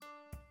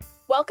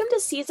Welcome to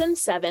Season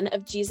 7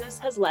 of Jesus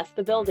Has Left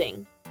the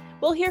Building.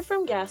 We'll hear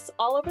from guests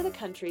all over the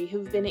country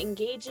who've been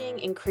engaging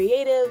in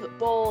creative,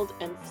 bold,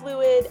 and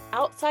fluid,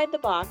 outside the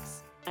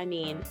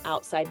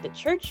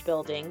church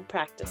building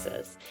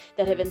practices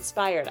that have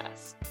inspired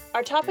us.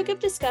 Our topic of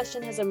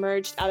discussion has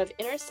emerged out of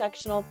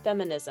intersectional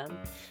feminism,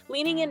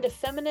 leaning into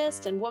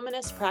feminist and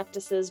womanist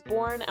practices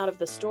born out of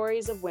the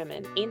stories of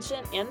women,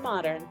 ancient and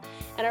modern,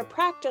 and are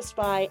practiced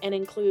by and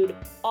include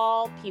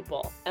all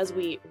people as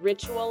we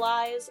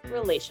ritualize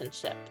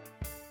relationship.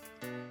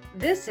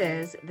 This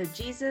is the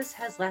Jesus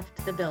Has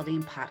Left the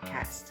Building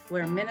podcast,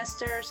 where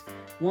ministers,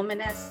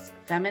 womanists,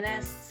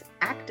 feminists,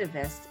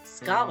 activists,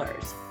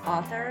 scholars,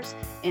 authors,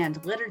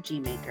 and liturgy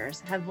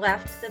makers have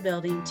left the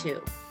building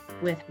too,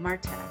 with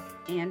Marta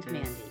and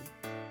Mandy.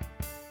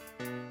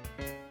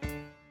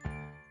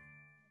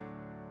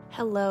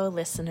 Hello,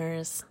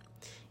 listeners.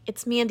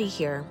 It's Mandy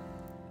here.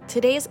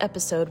 Today's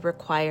episode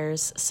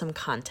requires some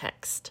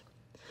context.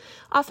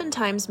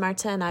 Oftentimes,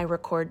 Marta and I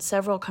record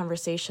several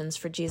conversations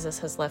for Jesus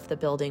Has Left the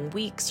Building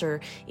weeks or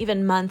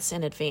even months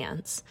in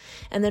advance,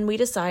 and then we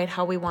decide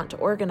how we want to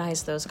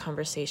organize those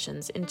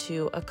conversations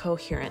into a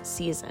coherent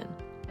season.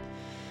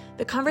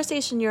 The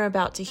conversation you're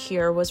about to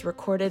hear was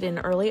recorded in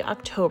early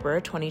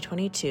October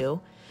 2022,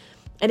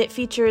 and it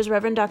features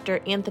Reverend Dr.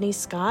 Anthony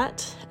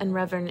Scott and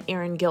Reverend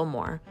Aaron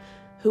Gilmore,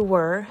 who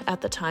were,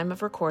 at the time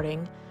of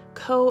recording,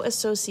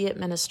 co-associate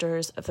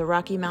ministers of the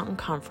Rocky Mountain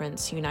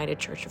Conference United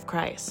Church of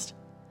Christ.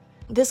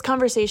 This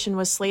conversation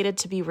was slated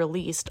to be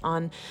released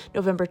on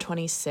November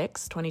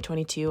 26,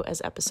 2022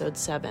 as episode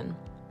 7.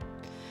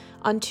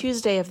 On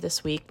Tuesday of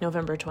this week,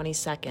 November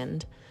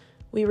 22nd,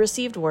 we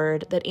received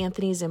word that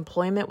Anthony's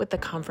employment with the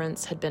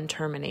conference had been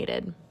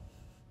terminated.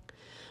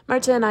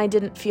 Marta and I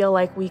didn't feel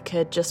like we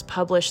could just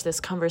publish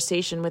this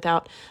conversation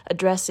without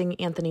addressing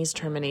Anthony's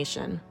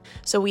termination,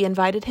 so we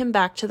invited him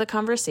back to the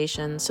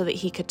conversation so that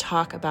he could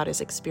talk about his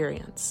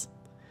experience.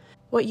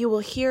 What you will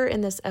hear in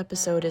this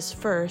episode is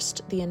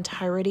first, the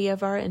entirety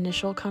of our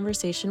initial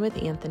conversation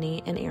with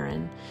Anthony and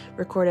Aaron,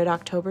 recorded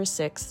October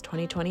 6,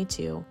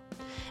 2022,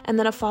 and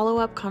then a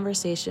follow-up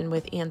conversation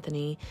with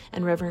Anthony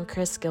and Reverend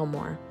Chris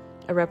Gilmore,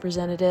 a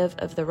representative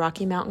of the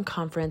Rocky Mountain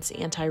Conference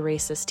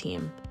anti-racist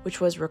team, which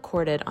was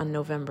recorded on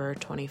November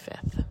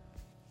 25th.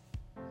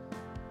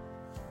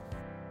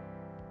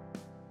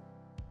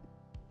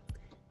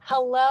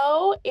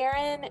 Hello,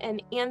 Aaron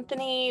and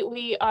Anthony.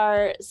 We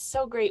are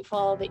so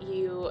grateful that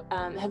you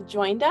have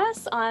joined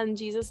us on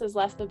Jesus Has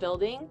Left the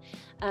Building.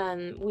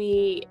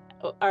 We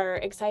are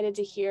excited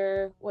to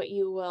hear what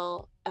you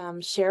will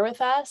share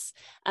with us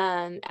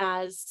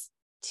as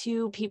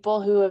two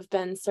people who have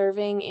been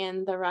serving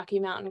in the Rocky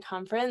Mountain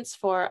Conference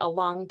for a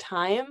long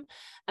time.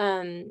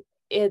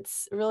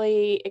 It's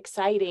really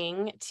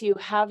exciting to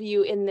have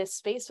you in this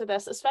space with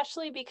us,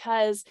 especially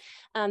because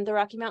the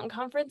Rocky Mountain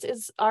Conference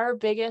is our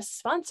biggest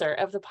sponsor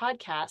of the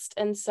podcast.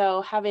 And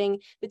so having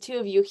the two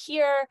of you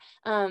here,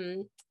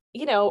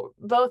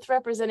 both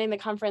representing the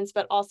conference,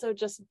 but also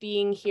just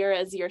being here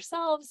as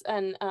yourselves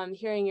and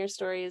hearing your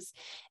stories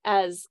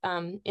as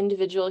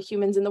individual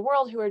humans in the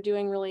world who are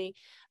doing really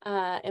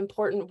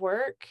important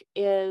work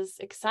is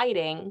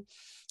exciting.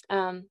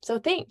 So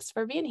thanks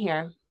for being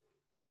here.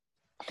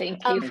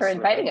 Thank you for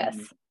inviting us.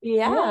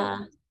 Yeah.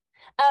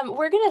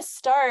 We're going to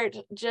start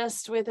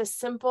just with a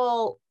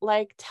simple,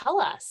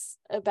 tell us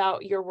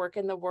about your work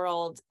in the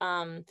world.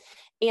 And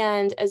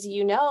as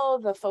you know,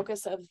 the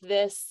focus of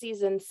this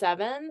season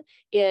 7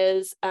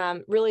 is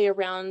really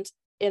around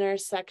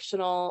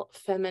intersectional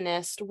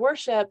feminist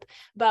worship,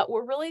 but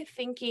we're really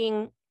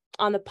thinking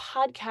on the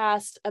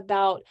podcast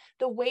about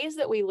the ways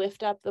that we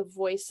lift up the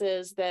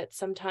voices that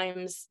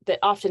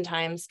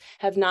oftentimes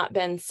have not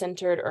been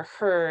centered or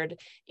heard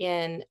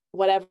in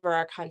whatever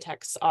our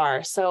contexts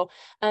are. So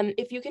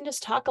if you can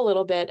just talk a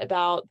little bit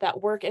about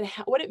that work and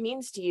what it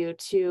means to you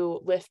to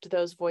lift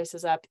those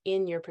voices up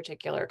in your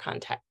particular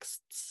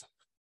contexts.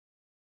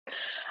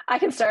 I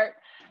can start.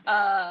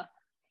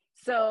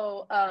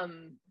 So I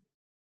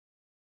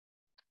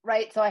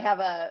have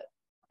a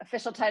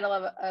official title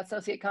of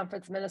Associate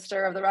Conference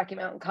Minister of the Rocky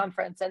Mountain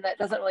Conference, and that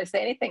doesn't really say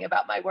anything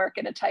about my work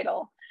in a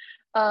title.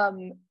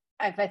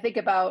 If I think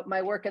about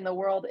my work in the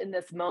world in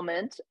this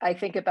moment, I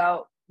think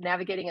about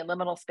navigating a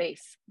liminal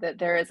space, that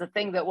there is a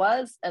thing that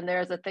was, and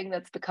there is a thing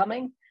that's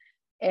becoming,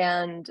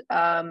 and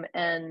we're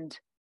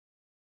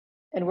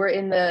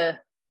in the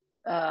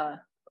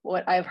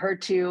what I've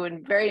heard too,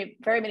 in very,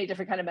 very many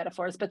different kind of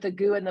metaphors, but the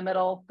goo in the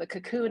middle, the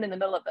cocoon in the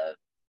middle of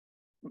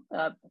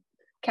the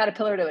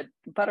caterpillar to a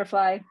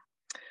butterfly.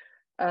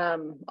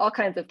 All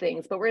kinds of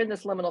things, but we're in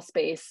this liminal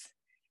space.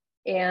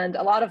 And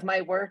a lot of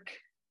my work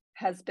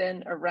has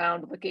been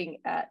around looking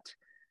at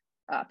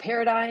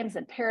paradigms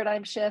and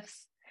paradigm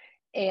shifts.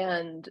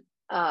 And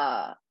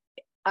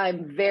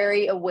I'm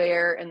very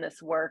aware in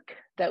this work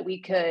that we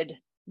could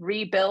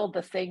rebuild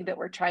the thing that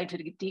we're trying to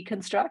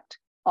deconstruct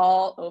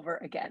all over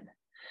again.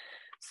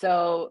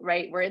 So,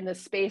 we're in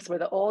this space where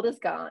the old is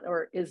gone,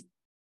 or it's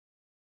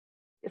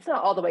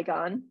not all the way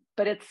gone,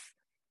 but it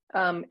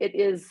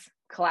is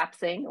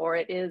collapsing, or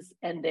it is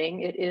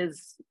ending, it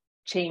is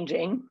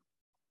changing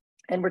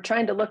and we're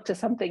trying to look to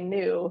something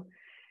new.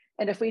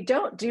 And if we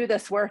don't do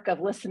this work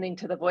of listening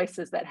to the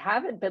voices that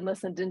haven't been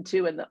listened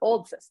into in the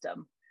old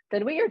system,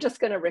 then we are just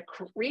going to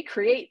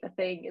recreate the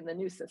thing in the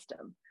new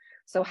system.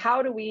 So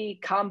how do we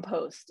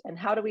compost and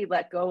how do we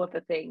let go of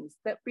the things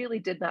that really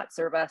did not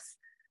serve us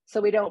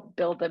so we don't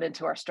build them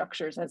into our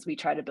structures as we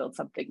try to build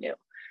something new?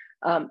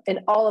 In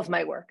all of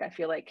my work, I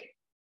feel like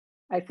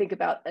I think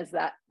about as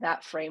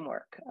that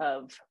framework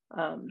of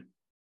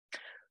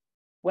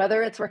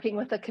whether it's working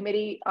with a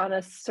committee on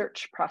a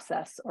search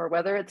process, or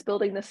whether it's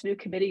building this new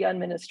committee on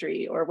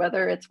ministry, or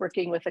whether it's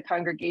working with a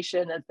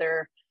congregation as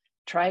they're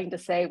trying to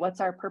say, what's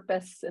our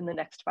purpose in the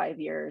next 5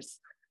 years?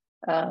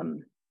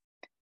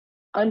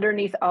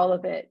 Underneath all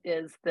of it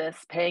is this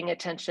paying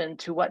attention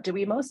to what do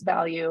we most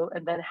value,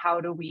 and then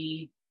how do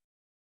we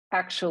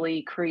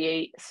actually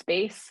create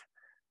space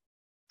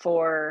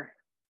for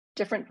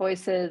different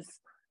voices,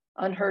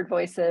 unheard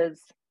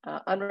voices,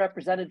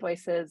 unrepresented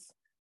voices,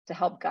 to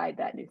help guide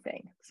that new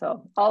thing.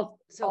 So I'll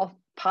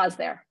pause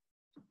there.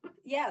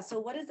 Yeah. So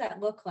what does that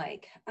look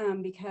like?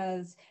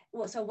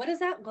 So what does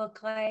that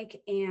look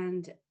like,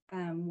 and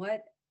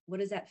what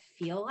does that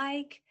feel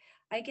like,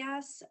 I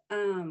guess?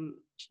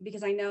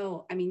 Because I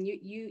know, I mean,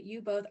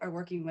 you both are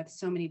working with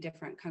so many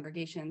different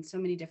congregations, so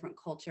many different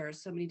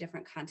cultures, so many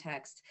different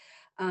contexts,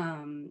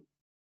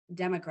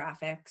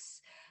 demographics,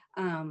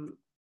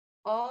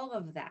 all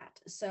of that.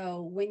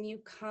 So when you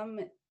come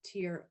to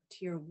your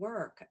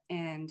work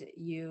and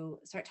you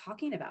start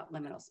talking about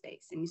liminal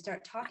space, and you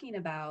start talking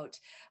about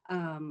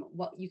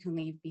what you can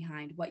leave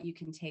behind, what you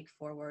can take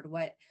forward,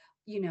 what,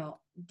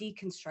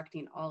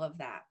 deconstructing all of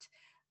that,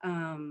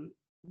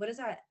 what does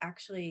that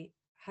actually,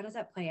 how does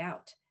that play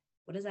out?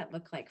 What does that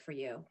look like for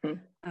you?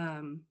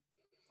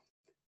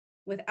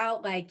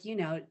 Without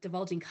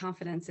divulging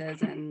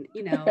confidences and,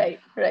 right.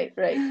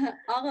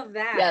 all of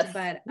that. Yes.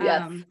 But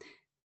yes.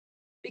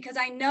 Because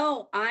I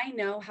know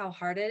how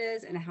hard it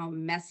is and how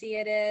messy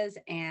it is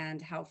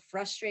and how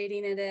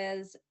frustrating it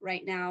is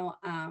right now.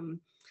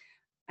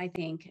 I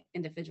think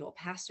individual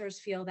pastors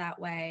feel that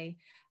way.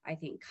 I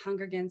think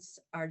congregants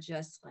are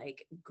just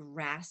like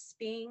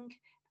grasping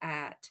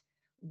at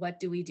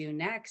what do we do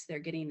next? They're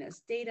getting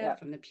this data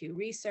from the Pew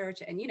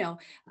Research and,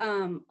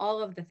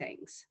 all of the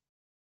things.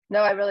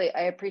 No,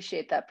 I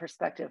appreciate that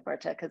perspective,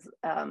 Marta, because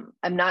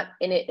I'm not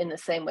in it in the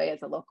same way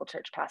as a local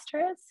church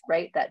pastor is,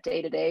 right? That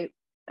day to day,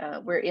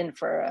 we're in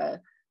for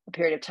a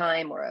period of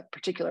time or a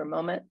particular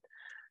moment.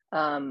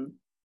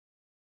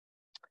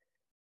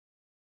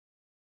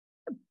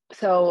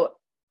 So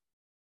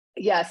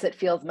yes, it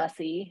feels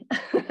messy.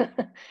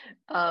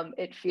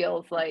 It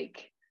feels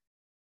like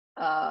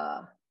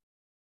a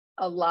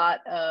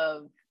lot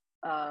of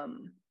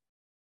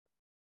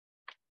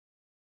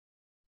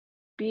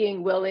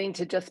being willing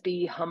to just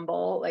be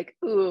humble, like,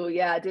 ooh,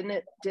 yeah,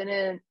 didn't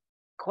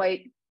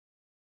quite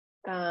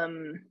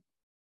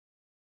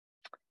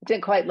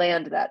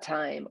land that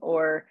time,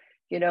 or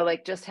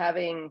like just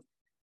having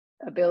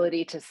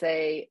ability to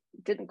say,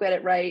 didn't get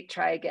it right,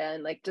 try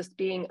again, like just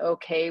being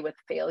okay with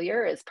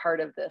failure is part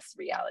of this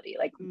reality.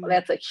 Like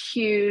that's a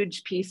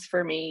huge piece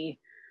for me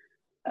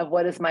of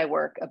what is my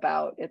work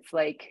about. It's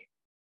like,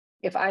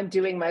 if I'm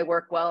doing my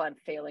work well, I'm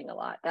failing a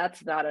lot.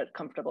 That's not a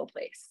comfortable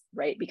place,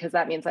 right? Because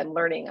that means I'm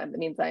learning, that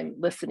means I'm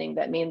listening,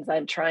 that means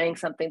I'm trying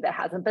something that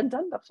hasn't been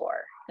done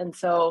before. And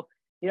so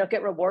you don't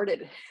get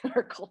rewarded in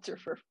our culture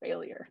for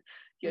failure,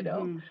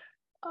 in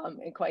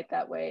quite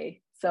that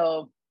way.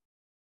 So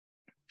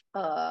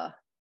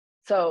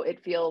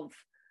it feels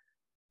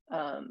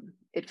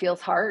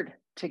hard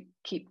to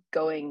keep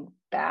going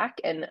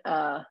back. And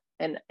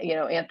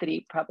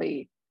Anthony,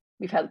 probably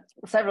we've had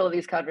several of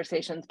these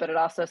conversations, but it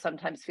also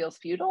sometimes feels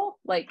futile.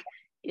 Like,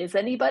 is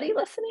anybody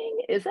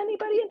listening? Is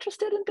anybody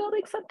interested in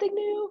building something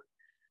new?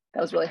 That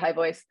was really high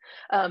voice.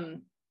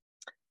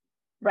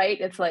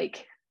 Right? It's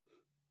like,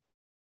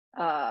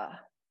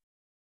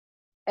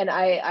 and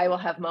I will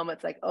have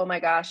moments like, oh my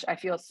gosh, I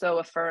feel so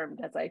affirmed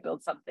as I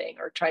build something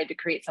or trying to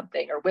create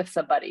something or with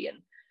somebody. And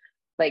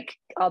like,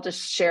 I'll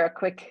just share a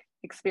quick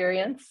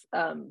experience.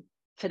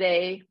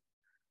 Today,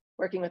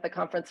 working with the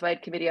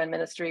conference-wide committee on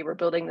ministry, we're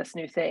building this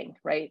new thing,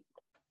 right?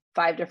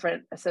 5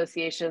 different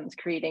associations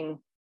creating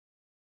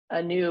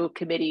a new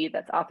committee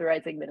that's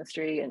authorizing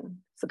ministry and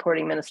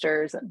supporting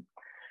ministers.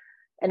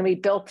 And we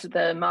built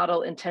the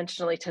model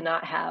intentionally to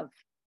not have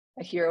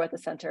a hero at the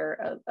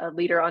center, a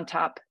leader on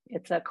top.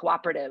 It's a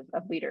cooperative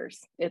of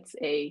leaders. It's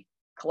a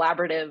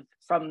collaborative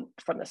from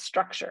the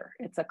structure.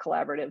 It's a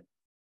collaborative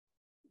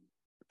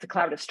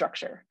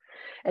structure.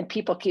 And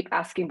people keep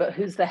asking, but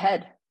who's the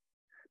head?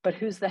 But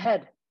who's the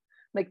head?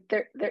 Like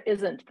there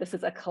isn't. This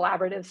is a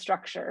collaborative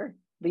structure.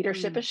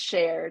 Leadership is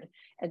shared.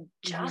 And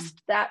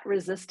just that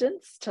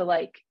resistance to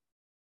like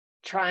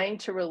trying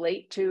to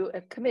relate to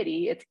a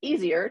committee, it's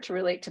easier to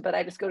relate to, but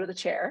I just go to the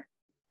chair.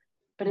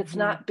 But it's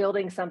not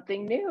building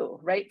something new,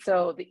 right?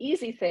 So the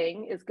easy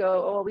thing is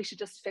go, oh, we should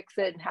just fix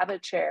it and have a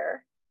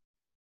chair,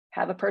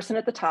 have a person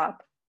at the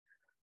top.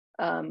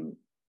 And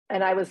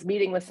I was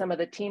meeting with some of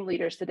the team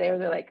leaders today where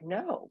they're like,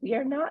 no, we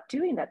are not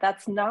doing that.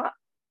 That's not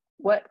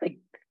what, like,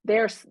 they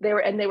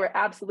were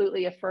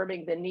absolutely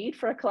affirming the need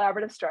for a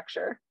collaborative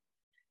structure,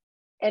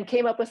 and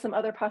came up with some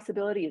other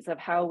possibilities of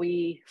how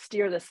we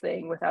steer this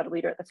thing without a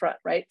leader at the front,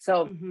 right?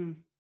 So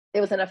it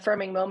was an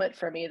affirming moment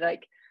for me,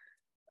 like,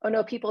 oh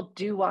no, people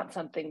do want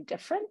something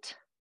different,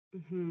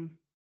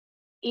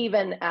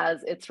 even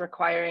as it's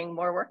requiring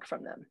more work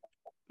from them.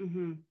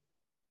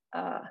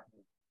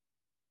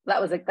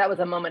 That was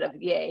a moment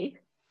of yay.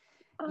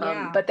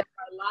 But there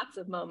are lots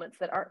of moments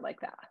that aren't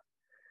like that,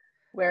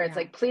 where it's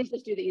like, please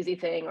just do the easy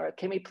thing, or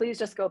can we please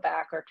just go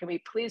back, or can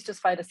we please just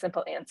find a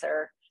simple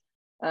answer?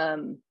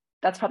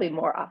 That's probably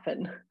more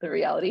often the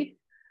reality.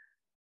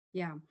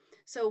 Yeah.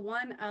 So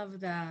one of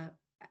the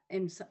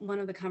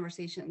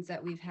conversations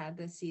that we've had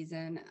this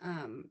season,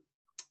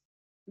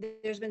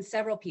 there's been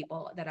several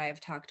people that I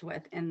have talked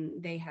with,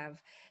 and they have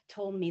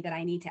told me that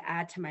I need to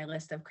add to my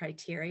list of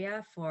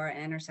criteria for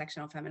an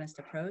intersectional feminist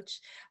approach,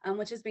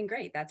 which has been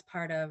great. That's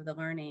part of the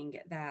learning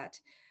that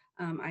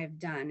I've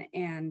done.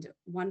 And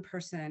one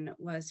person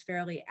was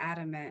fairly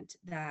adamant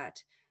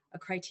that a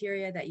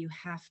criteria that you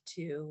have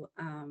to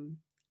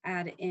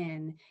add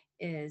in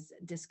is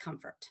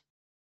discomfort.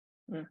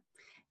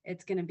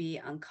 It's going to be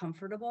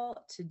uncomfortable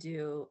to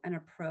do an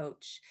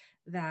approach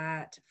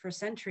that for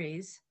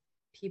centuries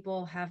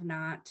people have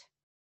not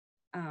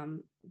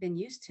been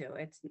used to.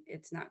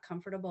 It's not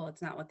comfortable.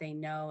 It's not what they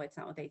know. It's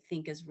not what they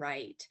think is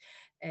right.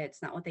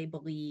 It's not what they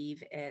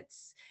believe.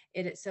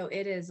 So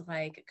it is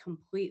like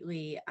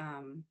completely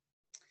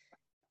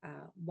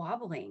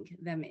wobbling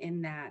them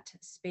in that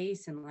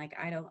space, and like,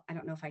 I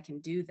don't know if I can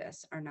do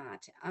this or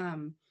not.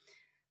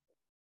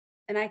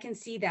 And I can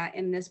see that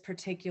in this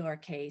particular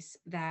case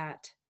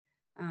that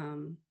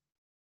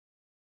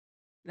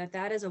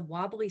that is a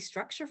wobbly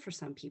structure for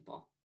some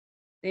people.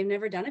 They've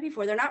never done it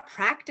before. They're not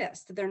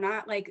practiced. They're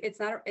not like, it's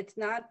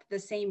not the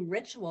same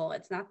ritual.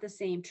 It's not the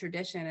same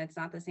tradition. It's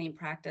not the same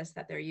practice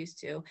that they're used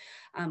to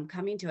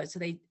coming to it. So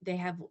they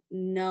have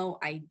no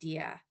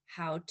idea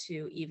how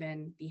to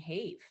even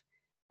behave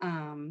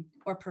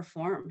or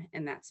perform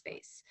in that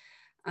space,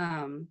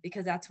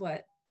 because that's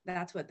what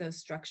those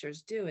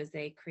structures do, is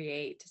they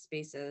create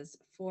spaces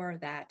for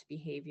that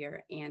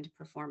behavior and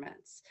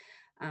performance.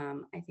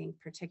 I think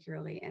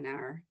particularly in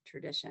our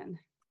tradition.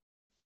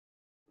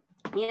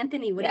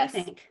 Anthony, what do you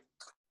think?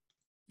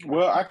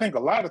 Well, I think a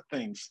lot of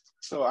things.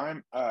 So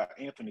I'm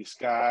Anthony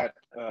Scott,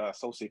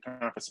 Associate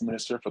Conference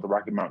Minister for the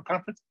Rocky Mountain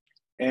Conference,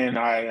 and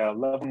I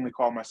lovingly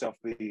call myself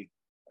the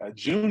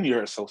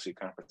Junior Associate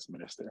Conference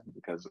Minister,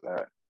 because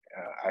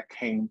I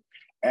came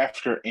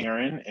after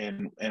Aaron,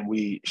 and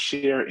we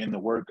share in the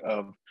work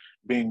of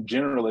being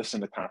generalists in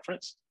the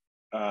conference.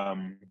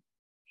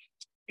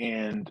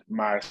 And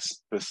my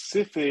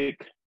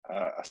specific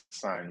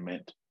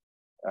assignment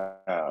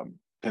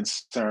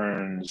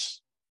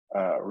concerns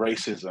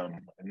racism,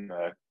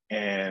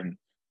 and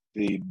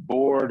the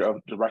board of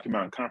the Rocky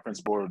Mountain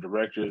Conference Board of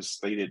Directors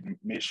stated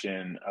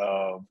mission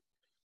of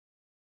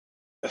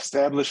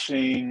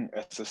establishing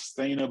a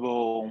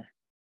sustainable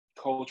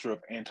culture of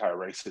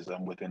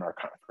anti-racism within our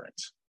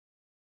conference.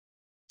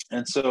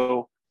 And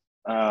so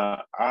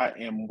I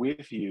am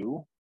with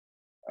you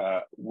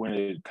when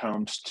it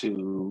comes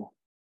to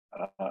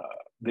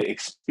the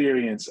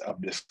experience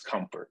of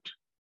discomfort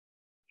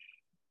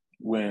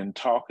when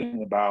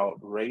talking about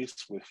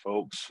race with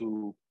folks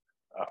who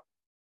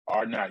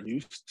are not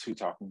used to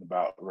talking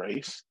about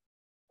race,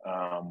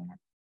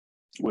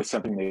 with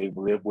something they've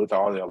lived with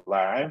all their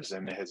lives,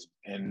 and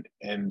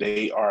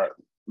they are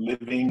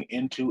living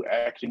into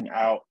acting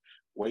out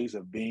ways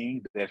of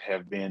being that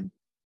have been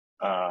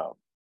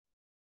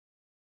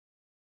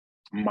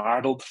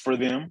modeled for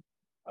them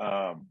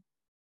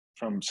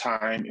from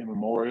time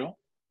immemorial.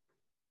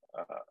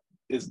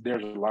 There's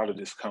a lot of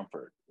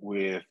discomfort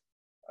with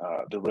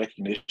the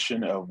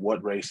recognition of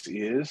what race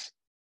is,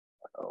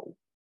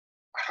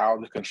 how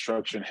the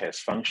construction has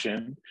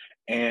functioned,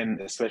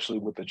 and especially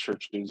with the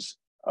church's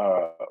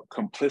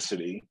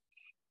complicity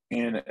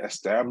in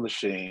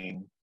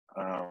establishing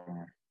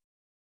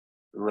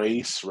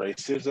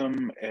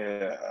racism,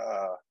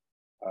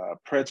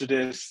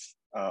 prejudice,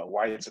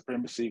 white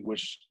supremacy,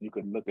 which you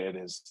could look at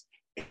as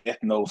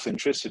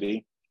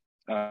ethnocentricity,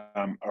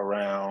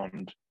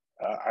 around,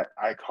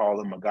 I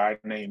call him a guy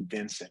named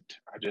Vincent.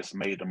 I just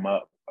made him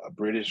up, a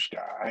British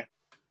guy.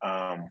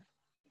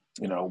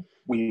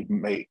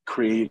 We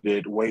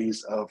created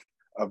ways of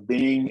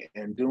being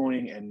and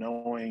doing and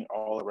knowing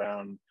all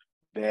around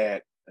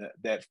that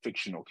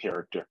fictional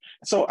character.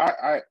 So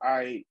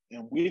I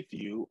am with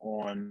you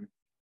on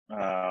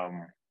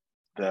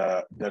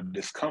the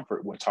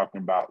discomfort when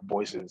talking about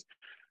voices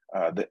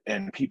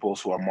and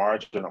peoples who are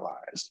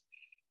marginalized.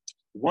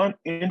 One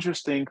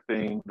interesting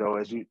thing, though,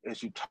 as you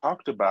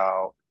talked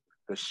about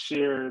the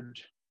shared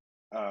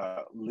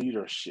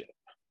leadership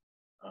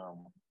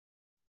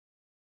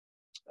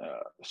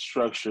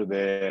structure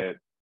that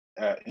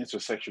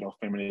intersectional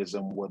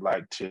feminism would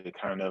like to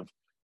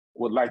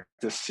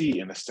see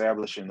and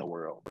establish in the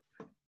world,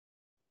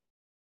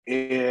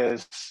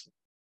 is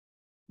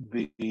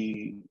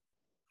the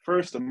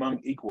first among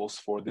equals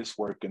for this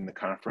work in the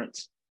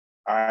conference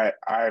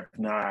I've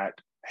not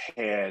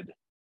had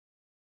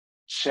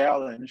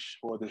challenge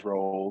for this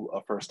role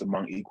of first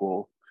among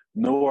equal,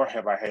 nor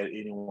have I had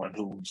anyone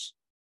who's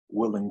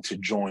willing to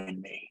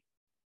join me,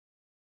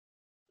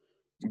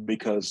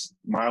 because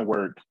my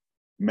work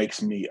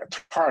makes me a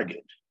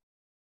target.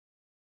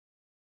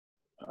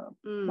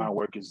 My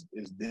work is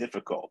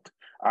difficult.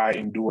 I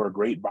endure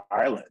great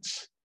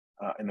violence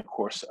in the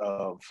course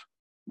of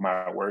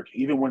my work,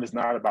 even when it's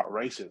not about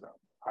racism.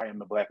 I am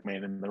the Black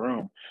man in the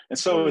room, and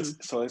so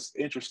it's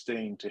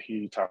interesting to hear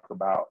you talk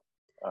about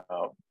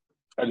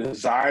a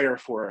desire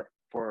for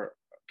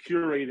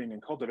curating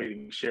and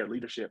cultivating shared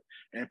leadership,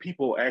 and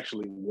people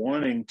actually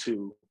wanting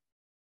to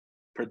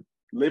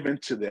live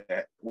into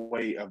that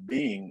way of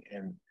being,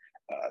 and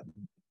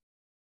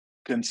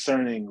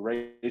concerning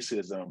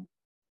racism,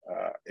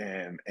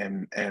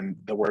 and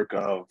the work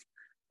of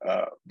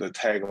the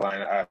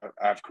tagline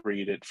I've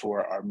created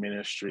for our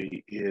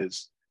ministry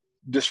is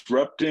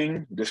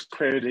disrupting,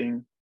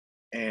 discrediting,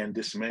 and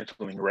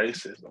dismantling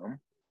racism.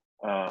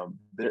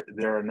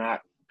 There are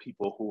not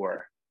people who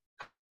are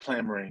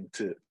clamoring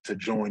to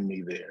join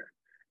me there,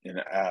 and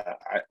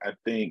I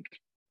think,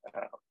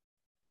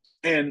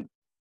 and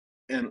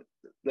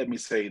let me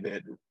say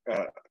that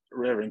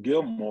Reverend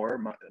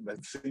Gilmore, the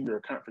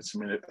senior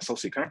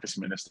associate conference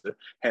minister,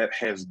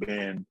 has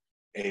been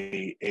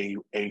a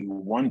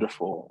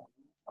wonderful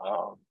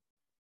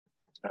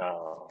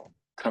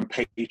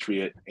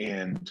compatriot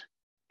and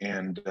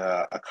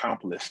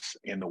accomplice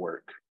in the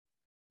work,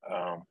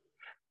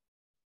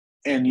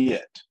 and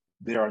yet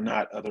there are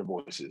not other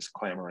voices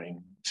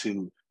clamoring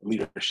to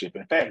leadership.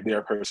 In fact, there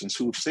are persons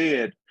who've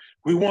said,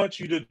 "We want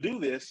you to do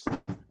this,"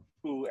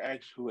 who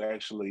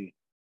actually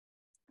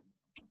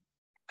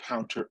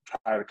try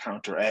to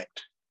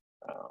counteract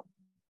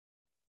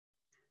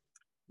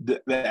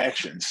the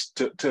actions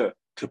to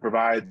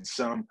provide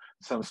some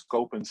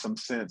scope and some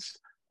sense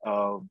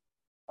of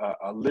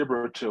a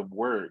liberative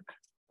work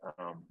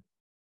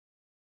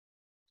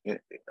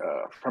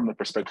from the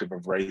perspective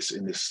of race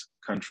in this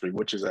country,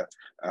 which is a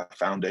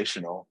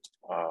foundational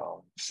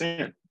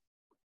sin.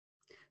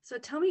 So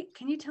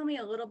can you tell me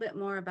a little bit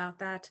more about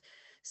that?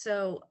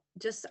 So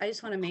I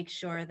just want to make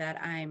sure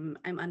that I'm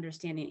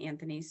understanding,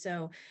 Anthony.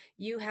 So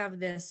you have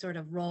this sort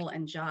of role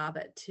and job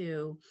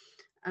to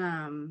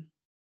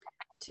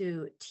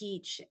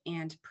teach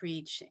and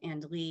preach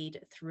and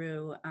lead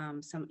through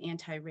some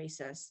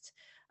anti-racist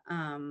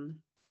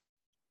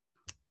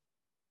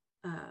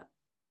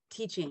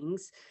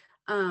teachings,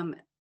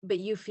 but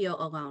you feel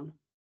alone.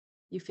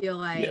 You feel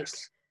like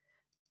yes.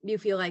 You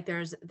feel like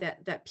there's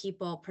that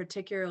people,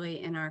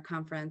 particularly in our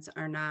conference,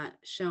 are not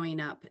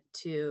showing up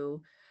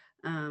to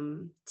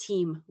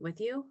team with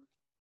you?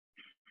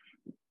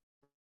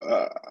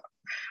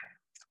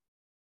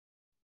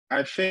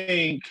 I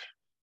think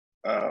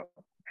I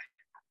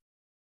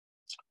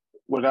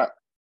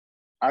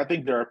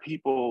think there are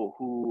people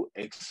who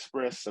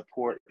express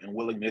support and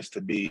willingness to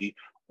be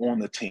on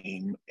the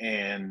team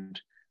and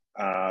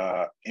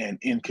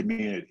in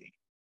community,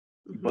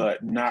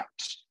 but not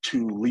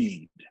to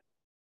lead.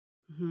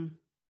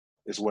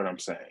 Is what I'm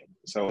saying.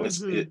 So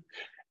it's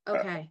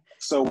okay.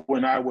 So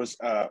when I was,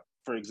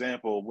 for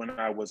example, when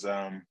I was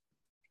on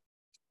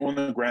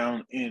the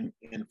ground in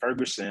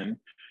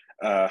Ferguson,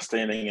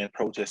 standing in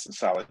protest and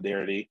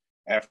solidarity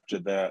after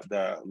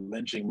the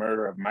lynching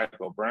murder of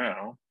Michael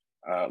Brown,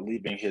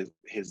 leaving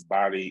his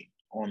body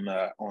on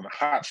the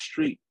hot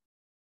street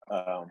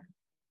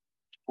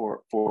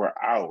for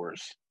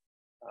hours.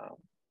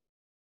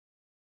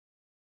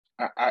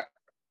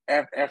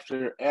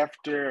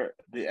 After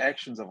the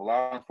actions of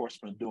law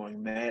enforcement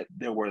doing that,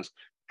 there was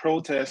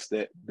protests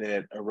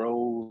that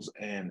arose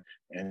and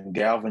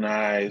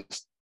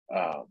galvanized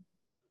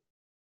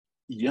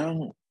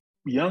young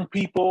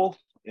people,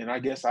 and I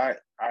guess I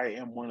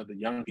am one of the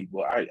young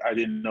people. I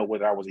didn't know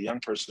whether I was a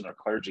young person or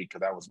clergy,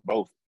 because I was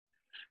both.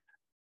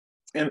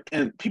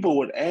 And people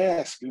would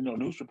ask,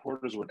 news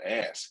reporters would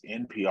ask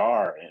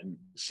NPR and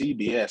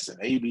CBS and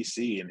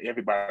ABC and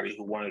everybody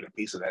who wanted a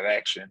piece of that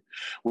action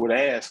would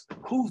ask,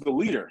 who's the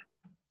leader?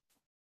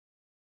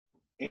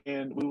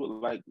 And we would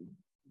like,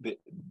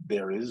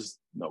 there is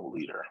no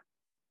leader.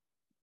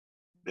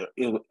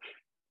 And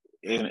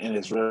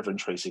as Reverend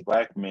Tracy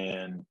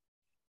Blackman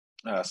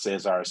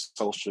says, our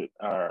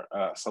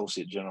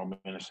associate general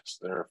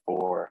minister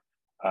for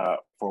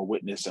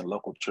Witness and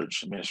Local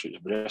Church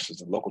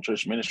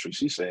Ministries,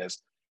 she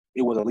says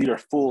it was a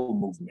leader-full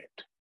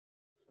movement.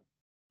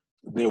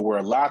 There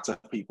were lots of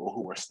people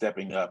who were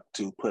stepping up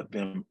to put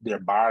their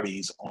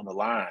bodies on the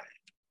line,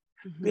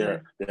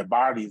 their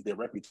bodies, their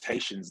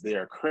reputations,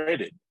 their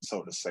credit,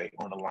 so to say,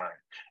 on the line.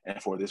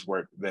 And for this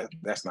work,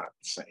 that's not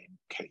the same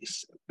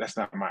case. That's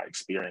not my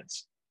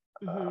experience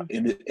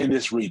in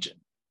this region.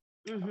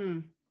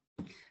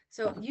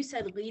 So you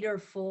said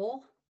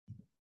leader-full.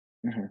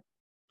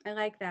 I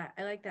like that.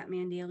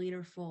 Mandy, a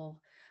leader-full.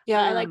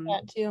 Yeah, I like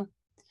that too.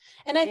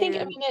 And I think,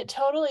 it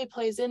totally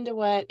plays into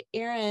what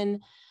Aaron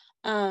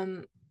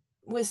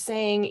was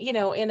saying,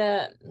 in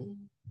a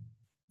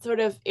sort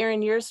of,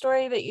 Aaron, your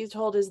story that you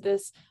told is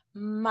this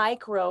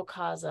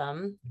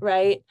microcosm,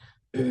 right,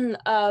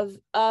 of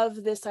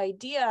this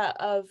idea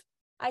of,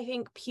 I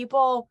think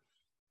people,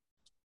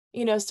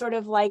 sort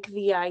of like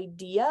the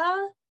idea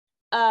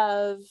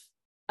of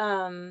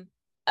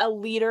a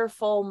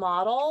leaderful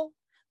model,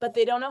 but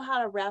they don't know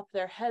how to wrap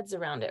their heads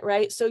around it,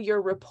 right? So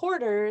your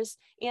reporters,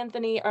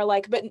 Anthony, are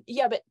like, but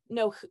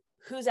no,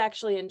 who's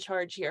actually in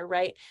charge here,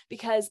 right?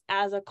 Because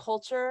as a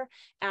culture,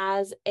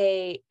 as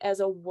a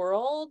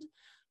world,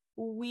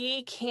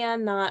 we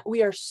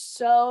are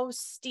so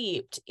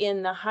steeped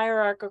in the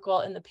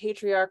hierarchical, in the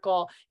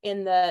patriarchal,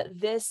 in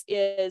this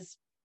is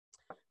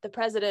the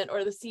president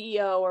or the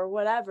CEO or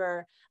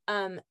whatever,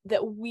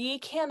 that we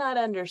cannot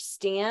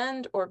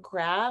understand or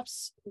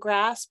grasp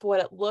what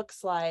it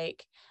looks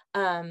like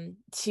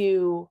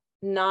to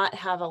not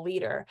have a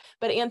leader.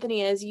 But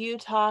Anthony, as you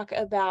talk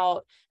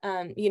about,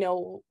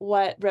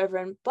 what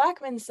Reverend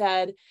Blackmon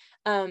said,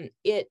 I'm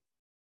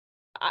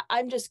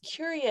just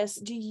curious,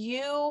 do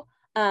you,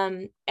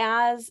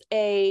 as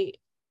a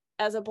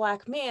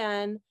Black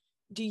man,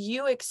 do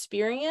you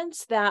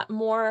experience that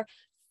more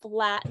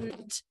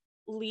flattened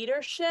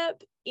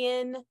leadership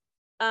in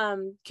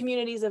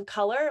communities of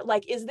color?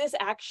 Like, is this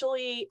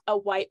actually a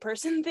white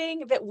person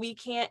thing that we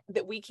can't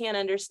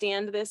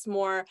understand this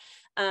more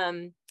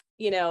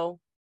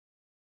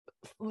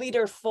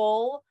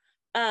leaderful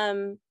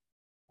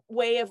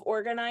way of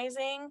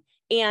organizing,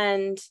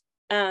 and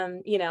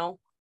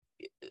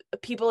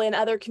people in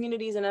other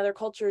communities and other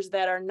cultures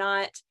that are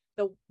not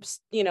the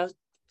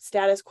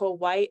status quo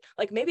white,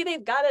 like maybe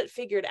they've got it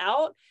figured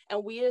out,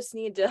 and we just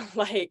need to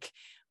like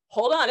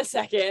hold on a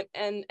second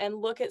and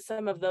look at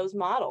some of those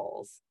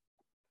models.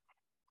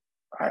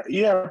 I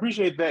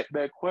appreciate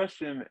that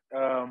question.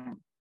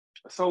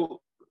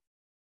 So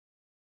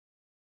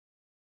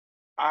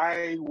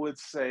I would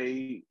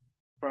say,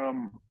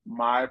 from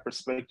my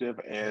perspective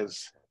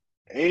as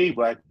a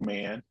Black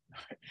man,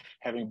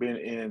 having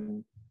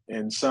been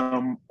in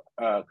some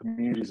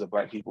communities of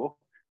Black people,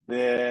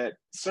 that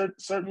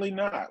certainly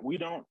not. I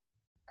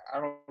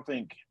don't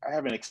think I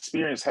haven't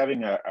experienced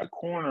having a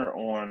corner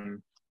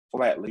on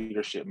flat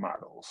leadership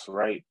models,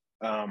 right?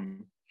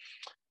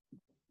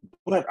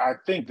 But I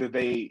think that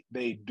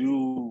they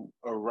do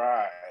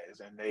arise,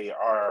 and they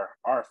are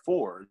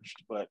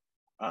forged. But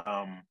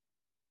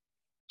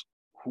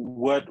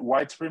what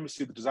white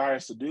supremacy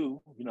desires to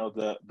do,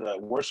 the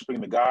worshiping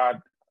the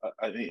God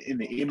in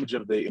the image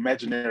of the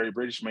imaginary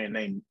British man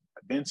named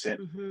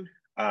Vincent,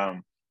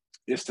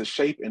 is to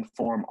shape and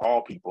form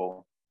all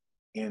people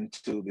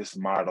into this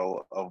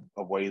model of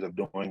ways of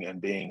doing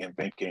and being and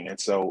thinking. And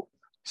so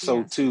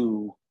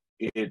too,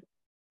 it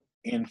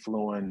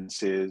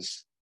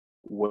influences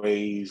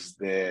ways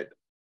that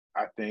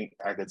I think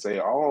I could say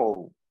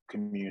all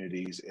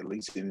communities, at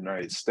least in the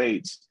United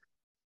States,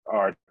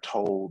 are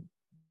told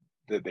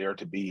that they are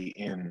to be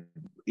in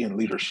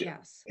leadership,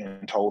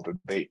 and told that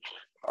they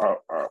are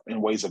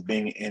in ways of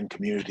being in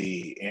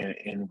community and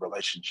in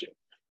relationship.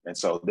 And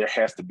so there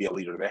has to be a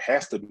leader, there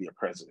has to be a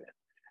president.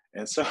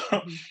 And so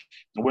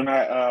when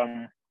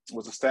I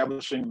was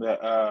establishing the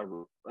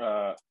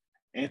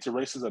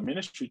anti-racism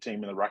ministry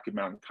team in the Rocky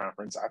Mountain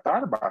Conference, I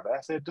thought about that.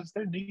 I said, does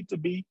there need to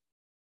be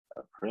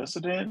a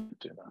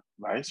president and a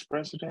vice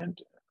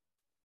president,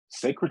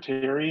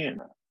 secretary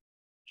and a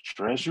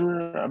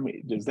treasurer? I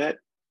mean, is that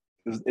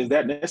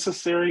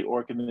necessary,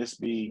 or can this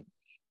be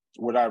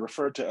what I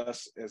refer to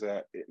us as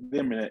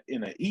them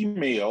in an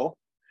email,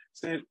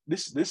 saying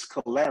this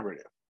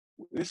collaborative?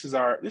 This is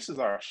our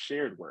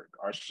shared work,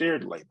 our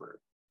shared labor.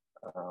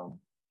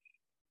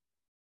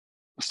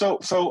 So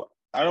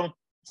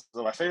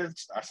I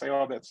say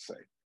all that to say,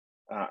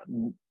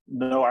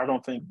 no, I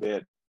don't think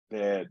that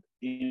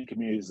any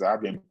communities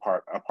I've been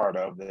a part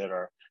of that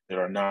are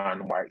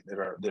non-white, that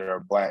are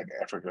Black,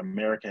 African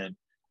American,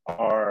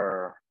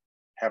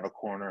 have a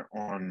corner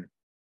on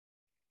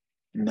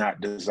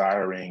not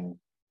desiring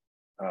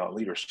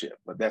leadership.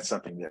 But that's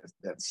something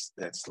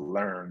that's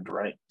learned,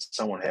 right?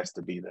 Someone has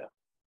to be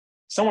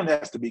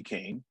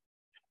king.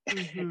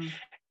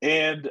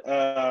 And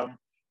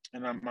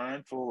I'm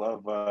mindful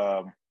of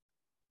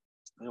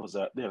there was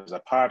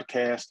a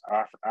podcast,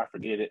 I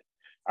forget it.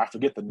 I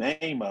forget the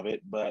name of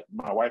it, but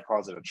my wife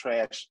calls it a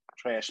trash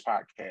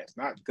podcast,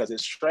 not because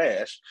it's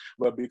trash,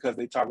 but because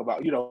they talk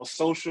about,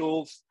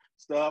 social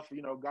stuff,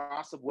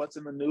 gossip, what's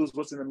in the news,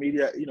 what's in the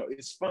media.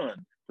 It's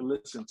fun to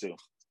listen to.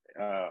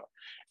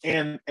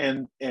 And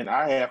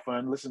I have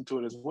fun listening to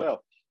it as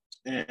well.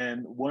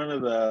 And one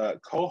of the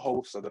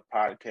co-hosts of the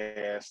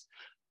podcast,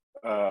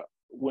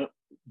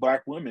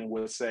 Black women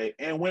would say,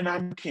 and when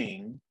I'm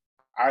king,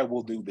 I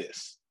will do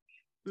this.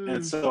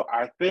 And so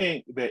I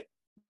think that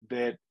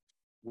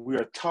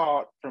we're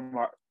taught from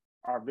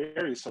our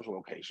various social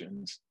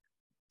locations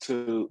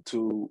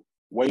to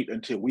wait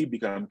until we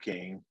become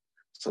king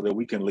so that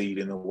we can lead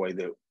in the way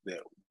that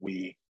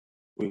we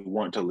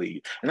want to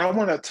lead. And I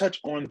want to touch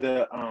on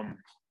the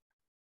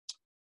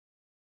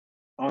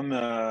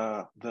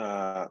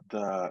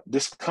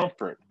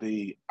discomfort,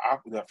 the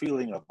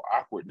feeling of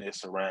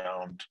awkwardness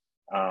around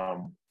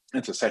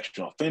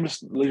intersectional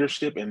feminist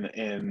leadership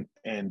and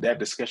that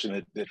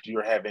discussion that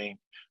you're having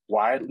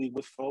widely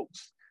with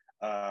folks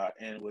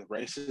and with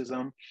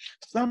racism.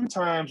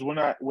 Sometimes when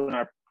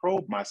I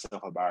probe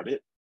myself about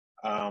it,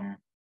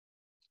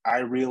 I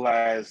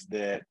realize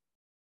that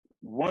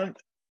one,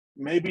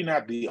 maybe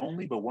not the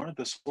only, but one of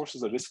the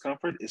sources of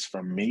discomfort is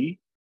from me,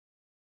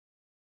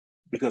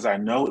 because I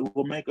know it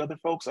will make other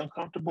folks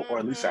uncomfortable, or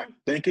at least I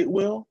think it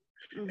will.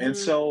 And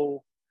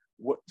so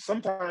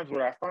sometimes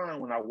what I find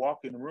when I walk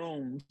in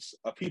rooms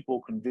of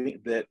people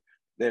that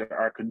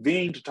are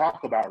convened to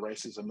talk about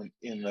racism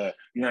in the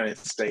United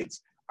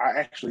States, I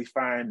actually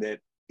find that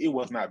it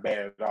was not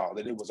bad at all,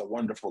 that it was a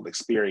wonderful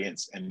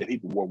experience and that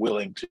people were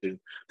willing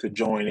to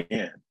join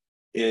in.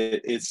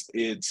 It's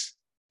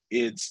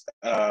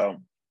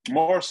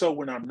more so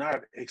when I'm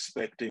not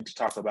expecting to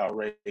talk about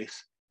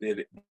race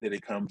that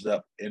it comes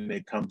up, and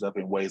it comes up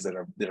in ways that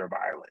are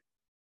violent.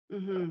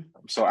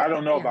 So I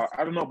don't know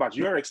about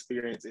your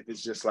experience. If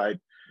it's just like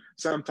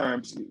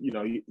sometimes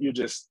you're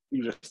just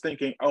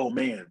thinking, oh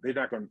man, they're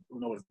not going to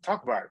know what to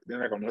talk about it. They're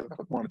not going to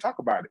want to talk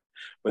about it.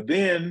 But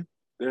then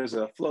there's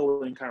a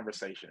flowing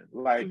conversation.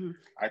 Like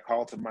I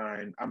call to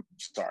mind. I'm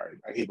sorry,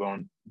 I keep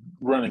on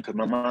running because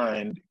my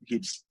mind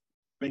keeps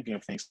thinking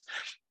of things,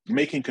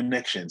 making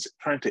connections,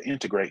 trying to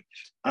integrate.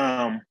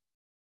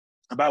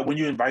 About when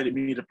you invited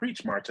me to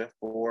preach, Marta,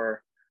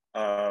 for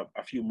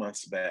a few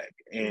months back,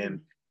 and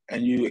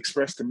you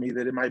expressed to me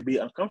that it might be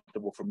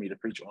uncomfortable for me to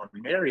preach on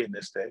Mary in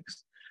this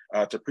text,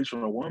 to preach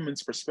from a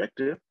woman's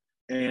perspective.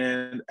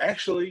 And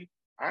actually,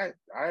 I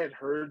had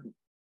heard,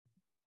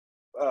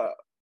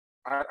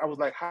 I was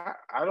like,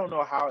 I don't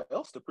know how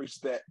else to preach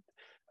that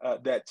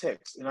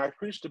text, and I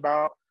preached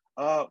about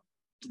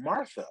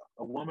Martha,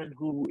 a woman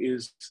who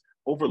is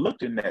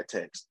overlooked in that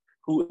text,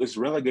 who is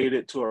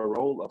relegated to a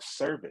role of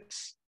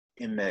service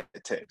in that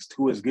text,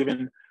 who is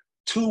given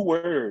 2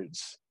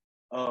 words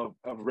of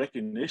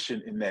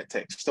recognition in that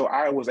text. So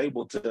I was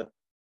able to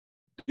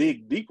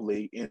dig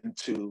deeply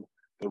into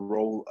the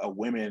role of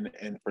women,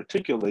 and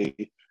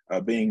particularly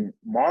being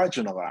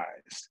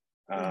marginalized.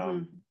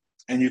 And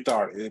you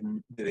thought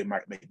that it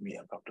might make me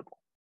uncomfortable.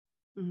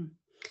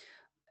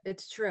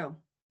 It's true.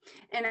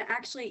 And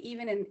actually,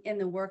 even in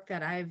the work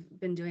that I've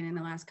been doing in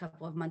the last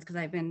couple of months, because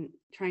I've been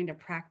trying to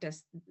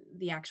practice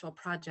the actual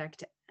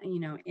project,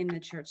 in the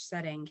church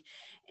setting,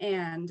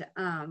 and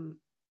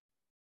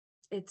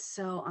it's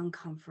so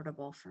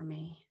uncomfortable for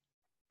me.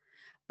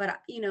 But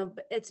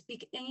it's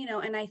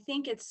and I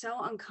think it's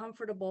so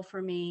uncomfortable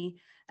for me.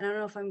 And I don't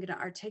know if I'm going to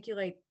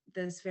articulate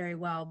this very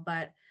well,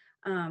 but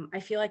I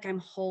feel like I'm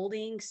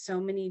holding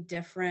so many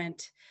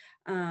different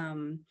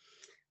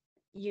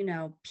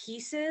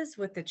pieces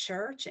with the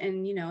church.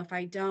 And, if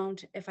I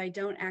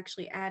don't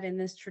actually add in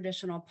this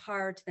traditional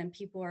part, then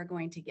people are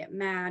going to get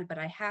mad, but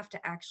I have to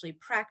actually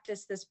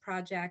practice this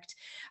project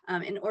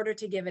in order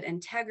to give it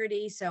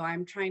integrity. So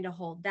I'm trying to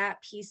hold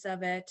that piece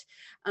of it,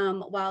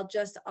 while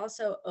just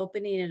also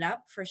opening it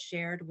up for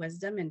shared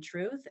wisdom and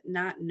truth,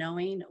 not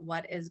knowing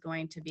what is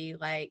going to be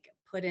like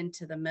put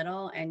into the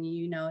middle. And,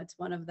 it's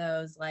one of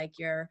those, like,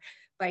 you're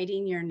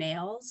biting your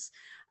nails.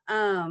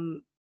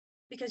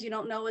 Because you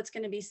don't know what's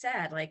going to be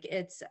said. Like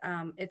it's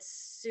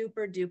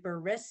super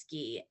duper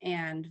risky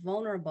and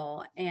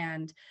vulnerable,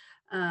 and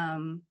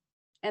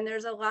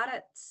there's a lot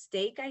at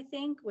stake, I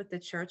think, with the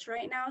church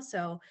right now.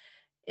 So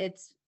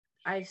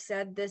I've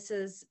said this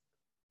is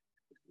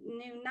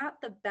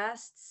not the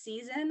best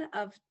season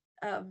of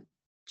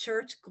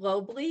church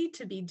globally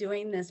to be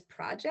doing this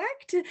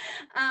project,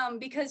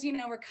 because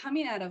we're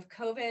coming out of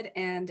COVID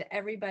and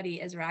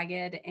everybody is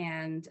ragged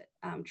and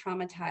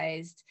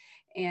traumatized.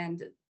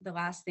 And the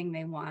last thing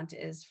they want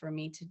is for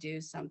me to do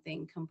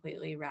something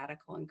completely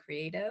radical and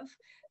creative.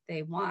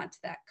 They want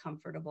that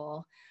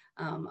comfortable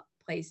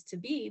place to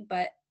be,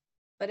 but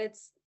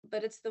it's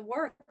the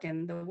work,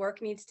 and the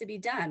work needs to be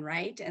done,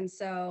 right? And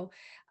so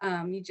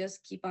you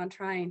just keep on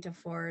trying to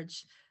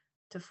forge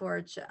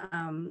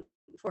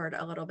forward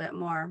a little bit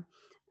more.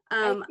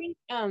 I think,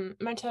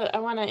 Marta, I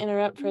want to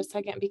interrupt for a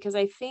second, because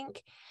I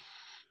think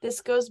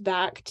this goes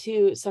back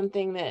to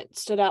something that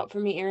stood out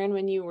for me, Erin,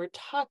 when you were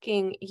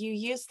talking. You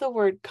used the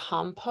word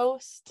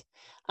compost.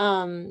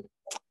 And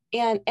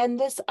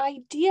this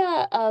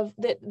idea of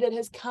that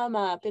has come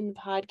up in the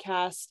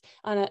podcast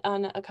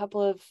on a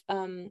couple of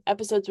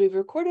episodes we've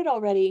recorded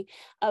already,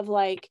 of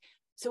like,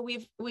 so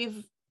we've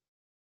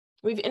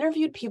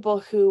interviewed people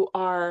who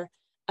are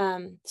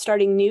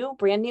starting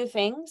brand new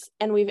things,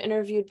 and we've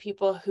interviewed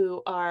people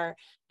who are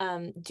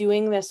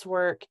doing this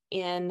work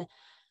in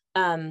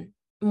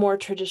more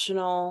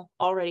traditional,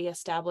 already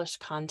established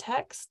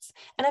contexts.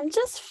 And I'm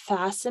just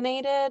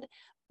fascinated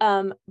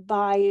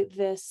by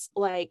this,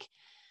 like,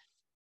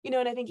 and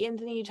I think,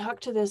 Anthony, you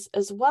talked to this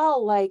as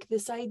well, like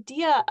this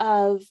idea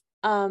of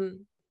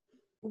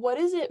what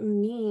does it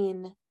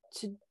mean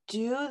to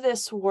do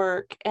this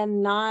work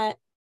and not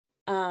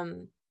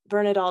burn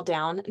it all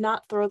down,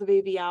 not throw the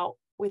baby out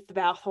with the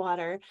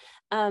bathwater.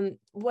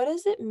 What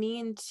does it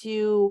mean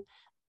to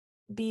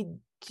be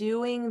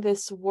doing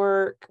this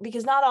work,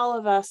 because not all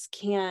of us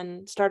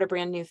can start a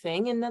brand new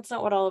thing, and that's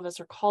not what all of us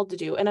are called to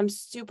do. And I'm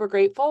super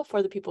grateful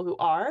for the people who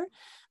are,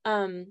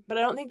 but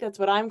I don't think that's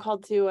what I'm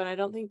called to, and I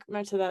don't think,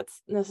 Marta,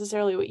 that's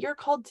necessarily what you're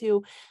called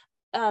to.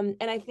 And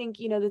I think,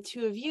 the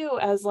two of you,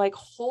 as like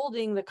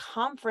holding the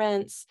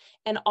conference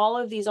and all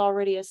of these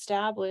already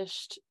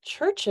established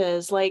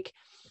churches, like,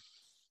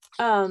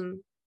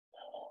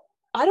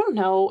 I don't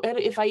know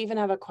if I even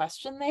have a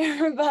question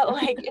there, but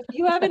like, if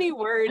you have any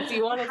words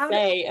you want to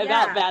say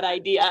about that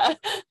idea.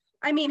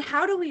 I mean,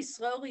 how do we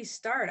slowly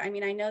start? I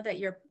mean, I know that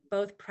you're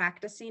both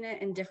practicing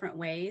it in different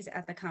ways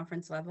at the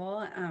conference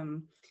level,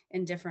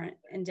 in different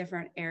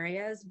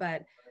areas,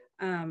 but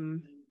I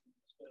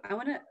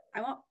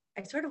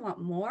sort of want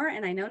more,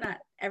 and I know not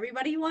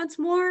everybody wants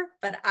more,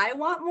 but I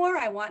want more.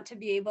 I want to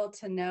be able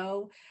to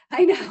know.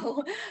 I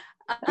know.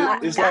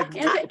 It's like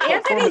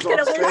Anthony's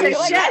gonna lose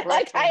his shit.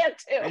 Like I am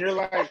too. And you're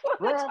like,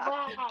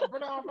 bravo,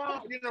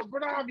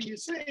 you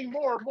sing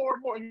more.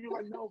 And you're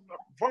like, no, the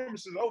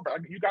performance is over.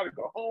 You got to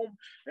go home,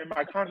 and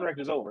my contract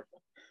is over.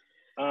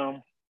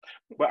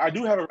 But I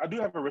do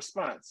have a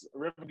response.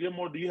 Reverend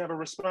Gilmore, do you have a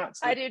response?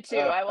 I do too.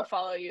 I will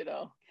follow you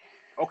though.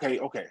 Okay.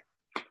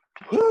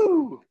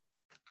 Woo!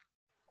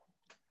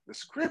 The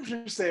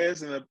scripture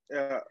says, and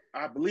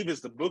I believe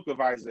it's the book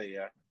of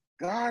Isaiah,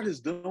 God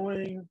is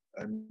doing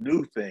a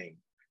new thing.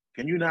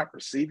 Can you not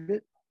perceive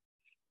it?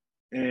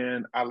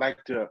 And I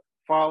like to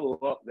follow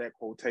up that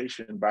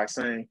quotation by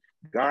saying,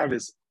 God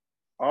is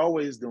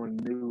always doing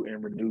new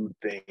and renewed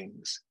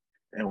things,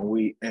 and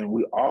we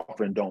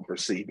often don't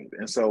perceive it.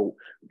 And so,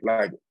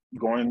 like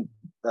going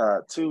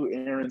to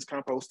Aaron's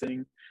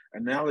composting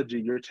analogy,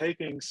 you're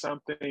taking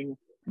something,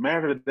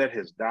 matter that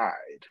has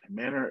died,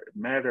 matter,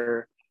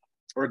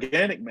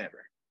 organic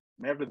matter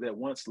that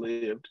once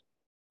lived,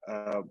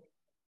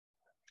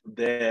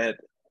 that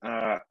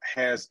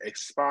has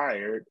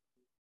expired,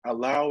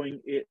 allowing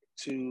it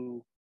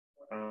to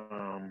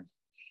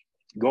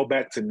go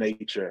back to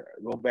nature,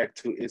 go back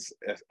to its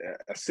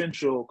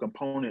essential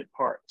component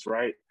parts,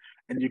 right?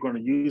 And you're going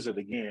to use it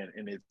again,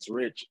 and it's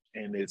rich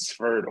and it's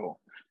fertile.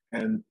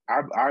 And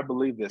I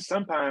believe that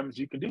sometimes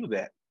you can do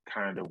that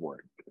kind of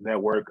work, that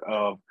work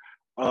of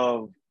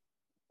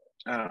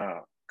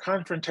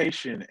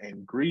confrontation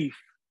and grief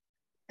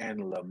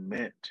and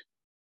lament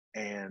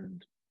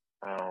and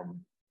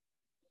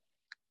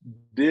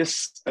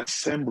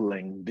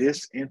disassembling,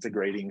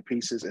 disintegrating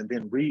pieces, and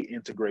then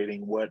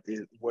reintegrating what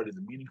is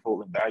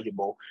meaningful and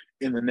valuable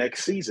in the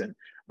next season.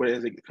 But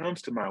as it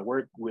comes to my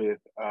work with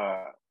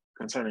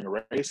concerning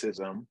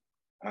racism,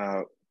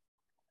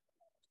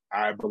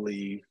 I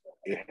believe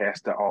it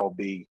has to all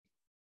be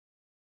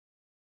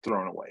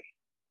thrown away.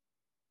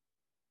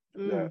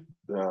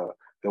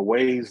 The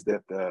ways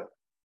that the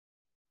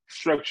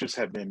structures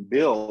have been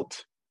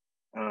built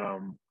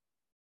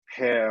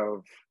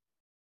have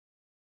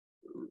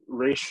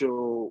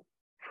racial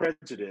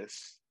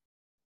prejudice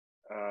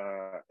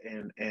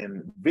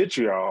and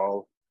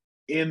vitriol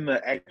in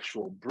the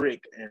actual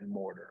brick and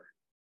mortar.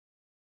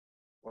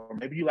 Or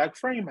maybe you like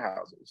frame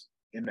houses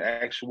in the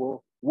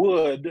actual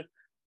wood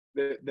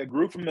that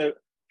grew from the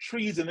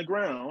trees in the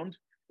ground.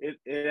 It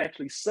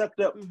actually sucked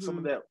up some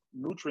of that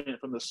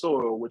nutrient from the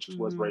soil, which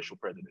was racial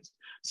prejudice.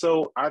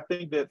 So I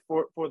think that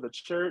for the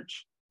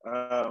church,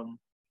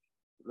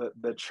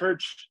 the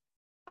church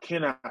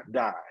cannot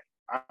die.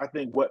 I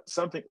think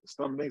some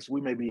things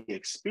we may be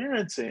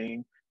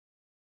experiencing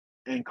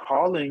and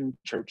calling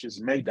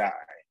churches may die,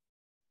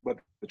 but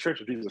the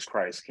Church of Jesus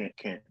Christ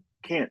can't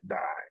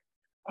die.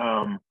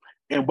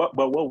 But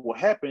what will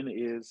happen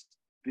is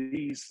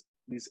these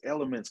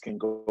elements can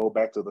go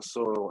back to the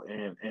soil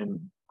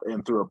and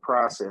through a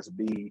process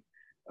be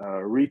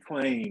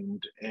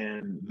reclaimed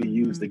and be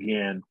used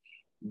again.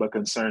 But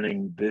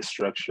concerning this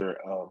structure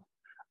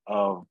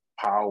of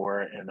power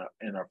and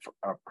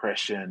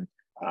oppression,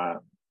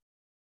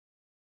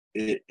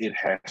 it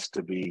has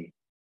to be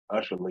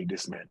utterly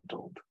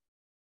dismantled.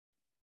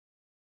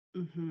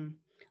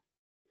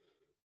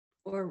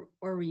 Or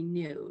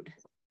renewed.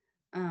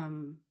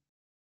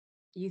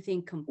 You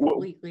think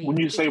completely. When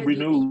you say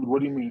renewed,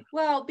 what do you mean?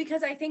 Well,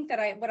 because I think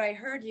that what I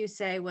heard you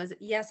say was,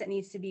 yes, it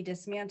needs to be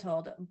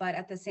dismantled, but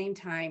at the same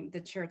time,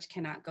 the church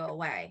cannot go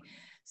away.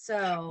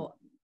 So,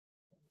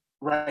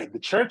 right, the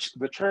church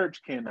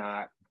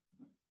cannot.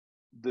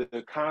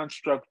 The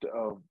construct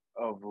of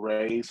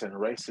race and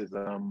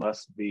racism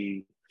must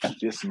be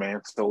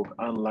dismantled,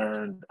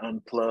 unlearned,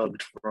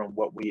 unplugged from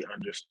what we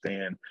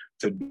understand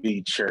to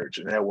be church,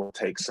 and that will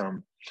take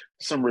some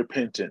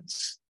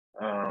repentance,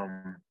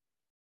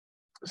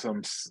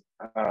 some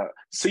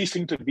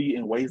ceasing to be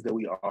in ways that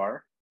we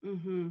are,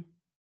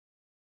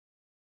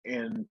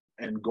 and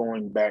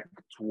going back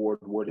toward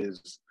what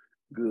is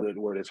good,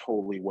 what is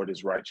holy, what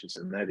is righteous,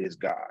 and that is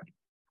God.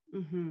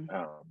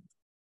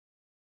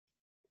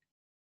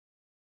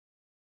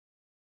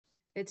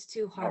 It's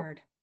too hard,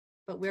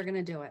 but we're going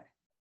to do it.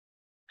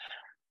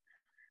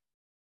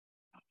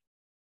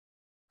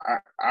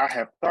 I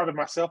have thought of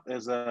myself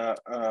as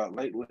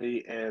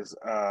lately as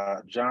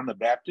John the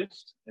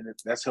Baptist, and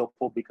that's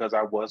helpful because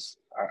I'm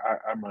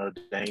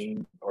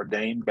an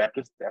ordained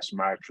Baptist. That's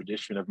my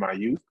tradition of my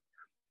youth.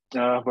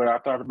 But I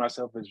thought of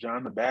myself as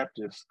John the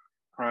Baptist,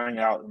 crying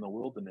out in the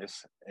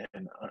wilderness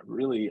and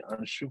really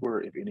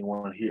unsure if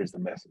anyone hears the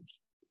message.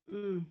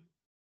 Mm.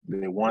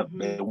 They want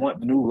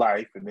new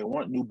life, and they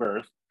want new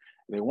birth.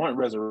 They want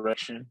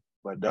resurrection,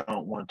 but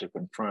don't want to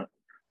confront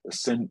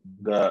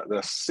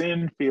the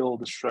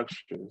sin-filled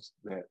structures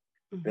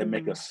that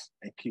make us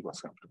and keep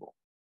us comfortable.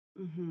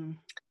 Mm-hmm.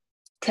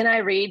 Can I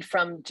read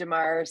from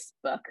Jamar's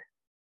book?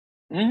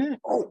 Mm-hmm.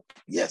 Oh,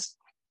 yes.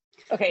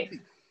 Okay.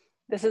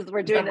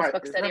 We're doing this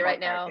book study right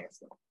now.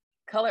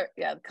 Color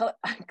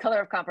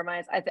of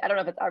Compromise. I don't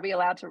know if are we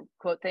allowed to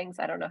quote things?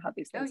 I don't know how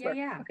these things work.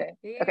 Yeah. Okay.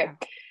 Yeah. Okay.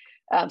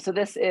 So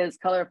this is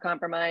Color of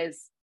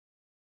Compromise.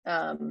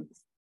 And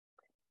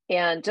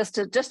just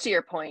to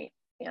your point,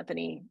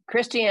 Anthony,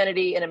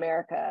 Christianity in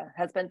America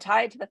has been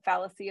tied to the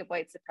fallacy of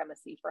white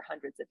supremacy for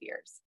hundreds of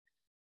years.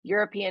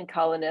 European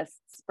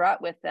colonists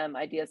brought with them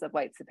ideas of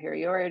white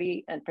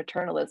superiority and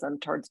paternalism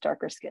towards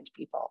darker-skinned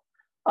people.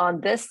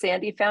 On this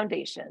sandy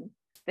foundation,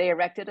 they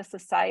erected a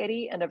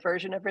society and a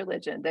version of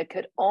religion that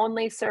could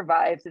only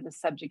survive through the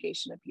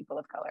subjugation of people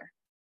of color.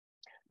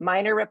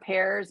 Minor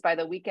repairs by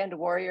the weekend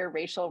warrior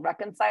racial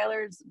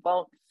reconcilers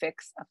won't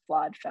fix a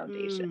flawed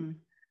foundation.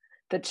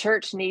 The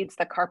church needs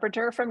the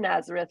carpenter from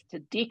Nazareth to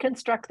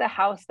deconstruct the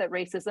house that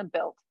racism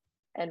built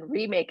and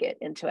remake it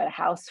into a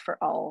house for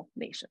all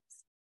nations.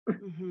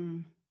 Mm-hmm.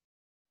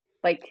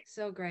 Like,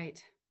 so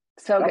great.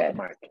 So good.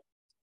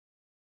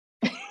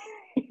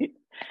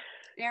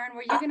 Erin,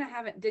 were you going to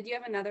have it? Did you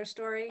have another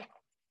story?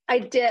 I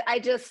did.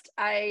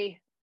 I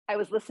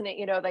was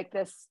listening, like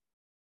this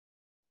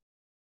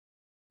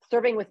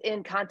serving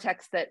within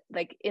context that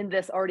like in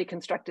this already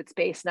constructed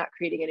space, not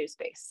creating a new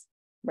space.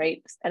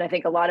 Right. And I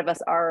think a lot of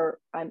us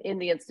I'm in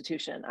the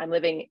institution. I'm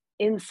living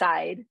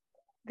inside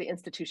the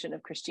institution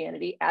of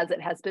Christianity as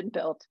it has been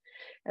built.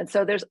 And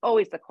so there's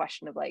always the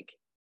question of like,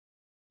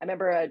 I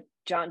remember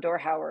John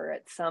Dorhauer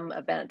at some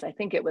event, I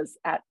think it was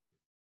at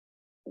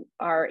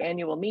our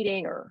annual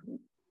meeting or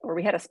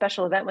we had a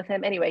special event with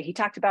him. Anyway, he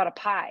talked about a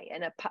pie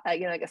and a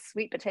pie, like a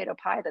sweet potato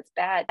pie that's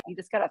bad. You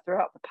just got to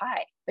throw out the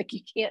pie. Like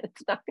you can't,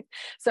 it's not.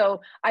 So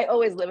I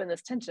always live in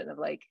this tension of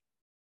like,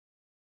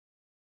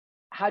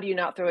 how do you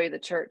not throw away the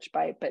church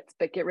but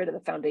get rid of the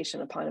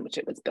foundation upon which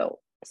it was built?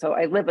 So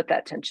I live with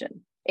that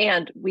tension.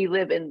 And we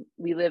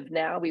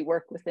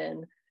work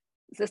within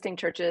existing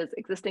churches,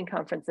 existing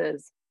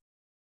conferences.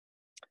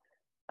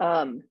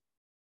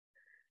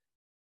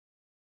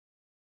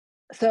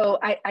 So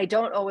I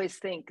don't always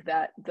think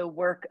that the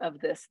work of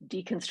this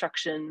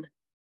deconstruction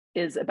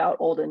is about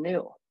old and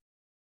new.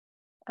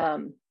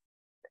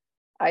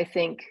 I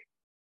think,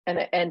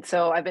 and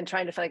so I've been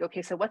trying to feel like,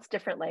 okay, so what's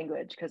different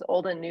language? Because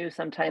old and new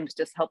sometimes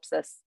just helps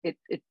us, it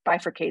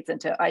bifurcates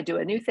into, I do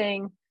a new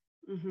thing.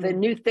 Mm-hmm. The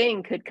new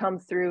thing could come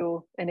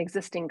through an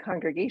existing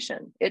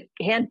congregation. It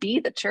can be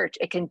the church.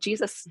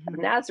 Jesus of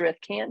Nazareth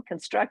can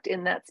construct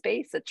in that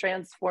space a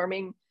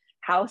transforming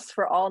house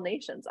for all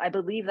nations. I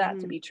believe that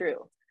to be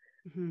true.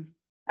 Mm-hmm.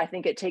 I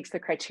think it takes the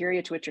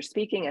criteria to which you're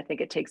speaking. I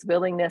think it takes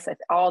willingness,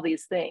 all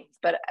these things.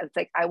 But it's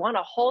like, I want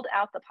to hold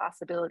out the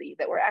possibility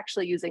that we're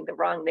actually using the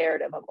wrong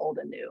narrative of old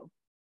and new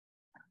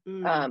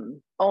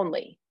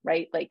only,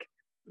 right? Like,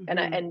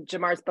 and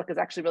Jamar's book is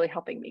actually really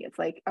helping me. It's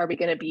like, are we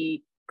going to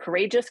be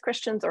courageous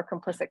Christians or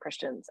complicit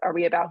Christians? Are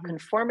we about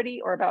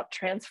conformity or about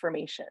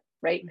transformation,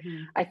 right?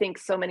 I think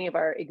so many of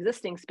our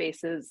existing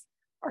spaces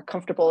are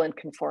comfortable in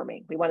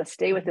conforming. We want to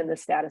stay within the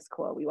status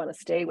quo. We want to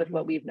stay with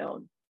what we've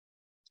known.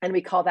 And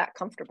we call that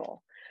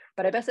comfortable.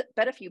 But I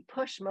bet if you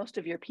push most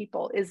of your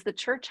people, is the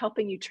church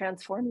helping you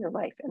transform your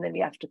life? And then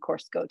you have to, of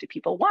course, go, do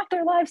people want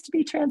their lives to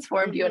be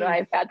transformed? You and I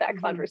have had that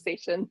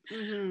conversation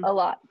a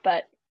lot.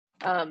 But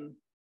I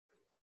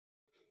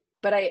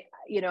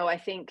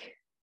think,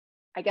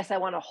 I guess I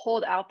want to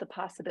hold out the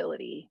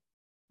possibility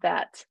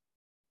that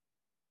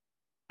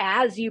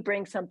as you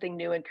bring something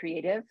new and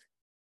creative,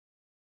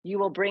 you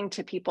will bring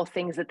to people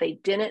things that they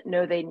didn't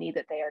know they need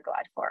that they are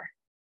glad for.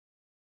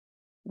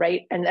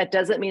 Right. And that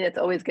doesn't mean it's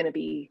always going to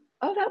be,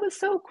 oh, that was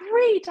so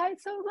great. I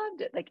so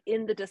loved it. Like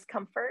in the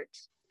discomfort,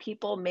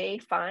 people may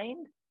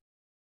find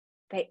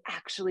they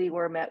actually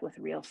were met with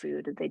real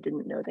food that they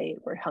didn't know they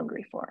were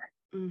hungry for.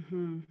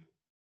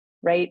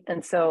 Right.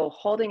 And so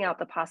holding out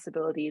the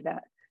possibility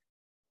that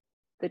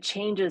the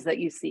changes that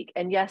you seek,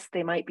 and yes,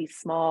 they might be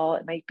small,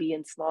 it might be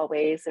in small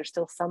ways. There's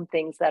still some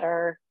things that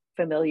are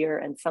familiar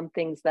and some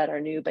things that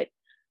are new, but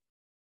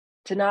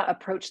to not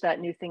approach that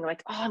new thing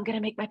like, oh, I'm going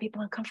to make my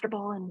people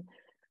uncomfortable. And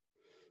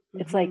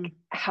it's like,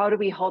 how do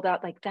we hold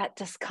out? Like that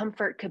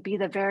discomfort could be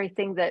the very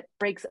thing that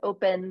breaks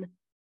open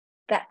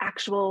that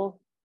actual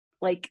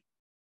like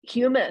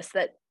humus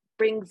that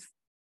brings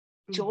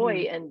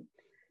joy and,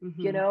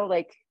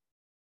 like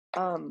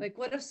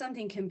what if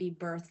something can be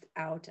birthed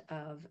out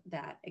of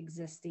that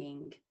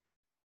existing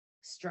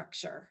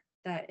structure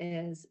that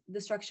is, the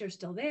structure is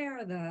still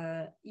there,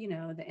 the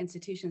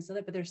institution is still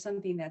there, but there's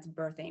something that's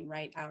birthing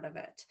right out of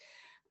it.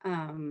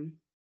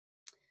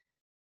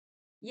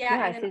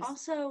 Yeah, and then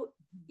also,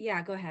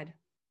 go ahead.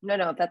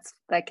 No,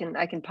 I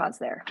can pause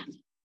there.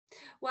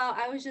 Well,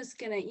 I was just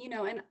gonna,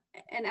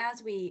 and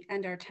as we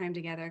end our time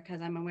together,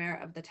 because I'm aware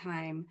of the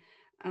time,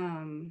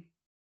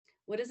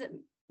 what does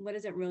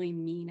it really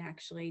mean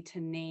actually to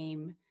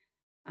name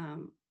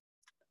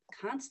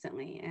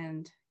constantly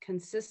and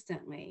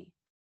consistently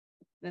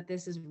that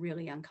this is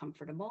really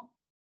uncomfortable,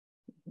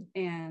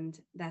 and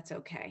that's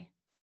okay.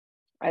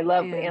 I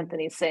love what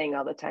Anthony's saying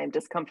all the time.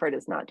 Discomfort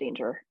is not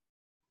danger.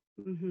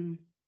 Mm-hmm.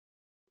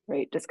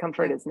 Right?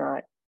 Discomfort is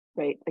not,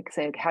 right? Like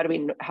saying, how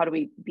do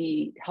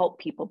we help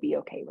people be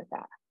okay with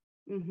that?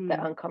 Mm-hmm.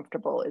 That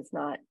uncomfortable is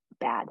not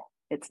bad.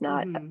 It's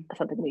not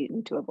something we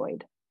need to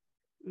avoid.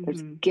 Mm-hmm.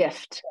 There's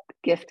gift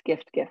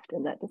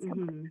in that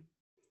discomfort. Mm-hmm.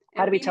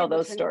 How do we tell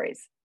those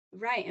stories?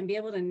 Right. And be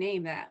able to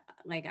name that,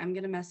 like, I'm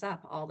going to mess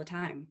up all the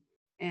time.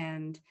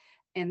 And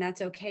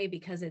that's okay,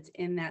 because it's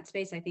in that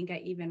space. I think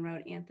I even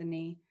wrote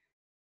Anthony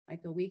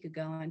like a week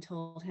ago and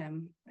told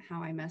him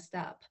how I messed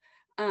up.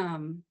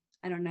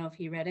 I don't know if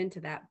he read into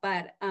that,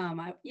 but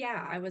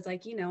I was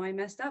like, I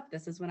messed up.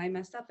 This is when I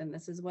messed up, and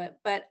this is what,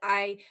 but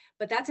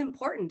that's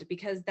important,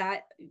 because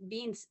that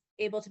being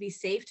able to be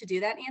safe to do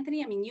that,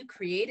 Anthony, I mean, you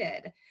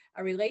created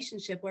a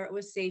relationship where it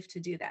was safe to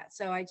do that.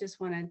 So I just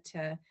wanted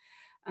to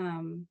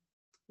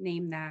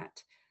name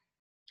that.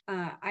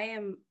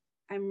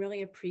 I'm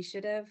really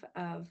appreciative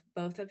of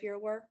both of your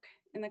work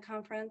in the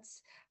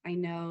conference. I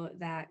know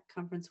that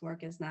conference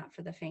work is not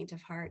for the faint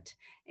of heart,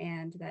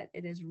 and that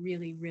it is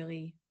really,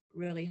 really,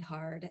 really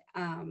hard.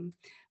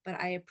 But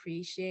I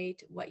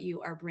appreciate what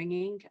you are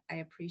bringing. I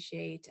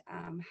appreciate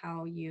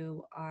how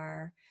you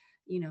are,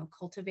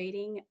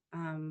 cultivating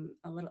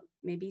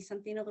maybe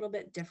something a little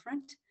bit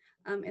different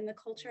in the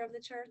culture of the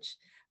church,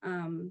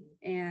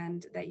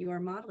 and that you are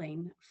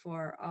modeling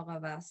for all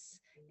of us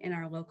in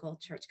our local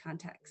church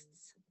contexts.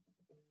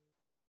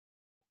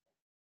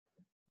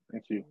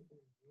 Thank you.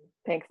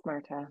 Thanks,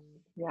 Marta.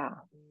 Yeah.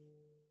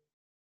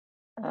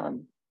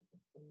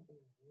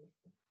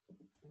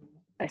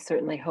 I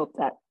certainly hope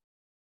that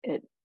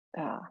it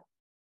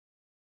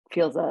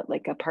feels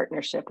like a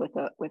partnership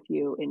with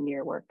you in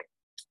your work.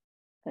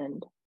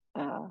 And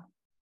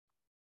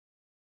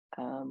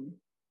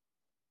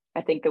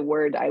I think the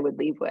word I would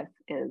leave with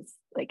is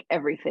like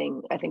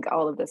everything. I think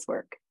all of this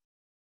work,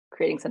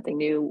 creating something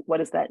new,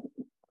 what is that?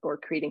 Or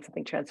creating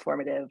something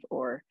transformative,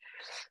 or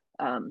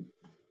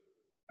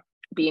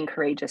being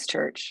courageous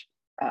church.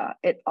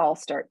 It all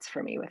starts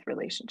for me with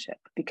relationship,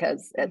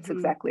 because it's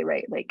exactly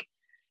right. Like,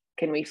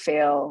 can we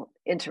fail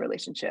into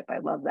relationship? I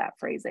love that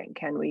phrasing.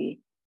 Can we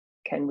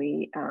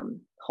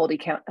hold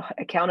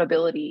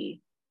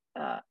accountability?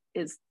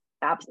 Is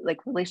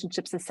like,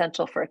 relationships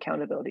essential for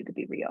accountability to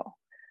be real.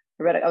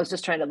 I was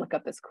just trying to look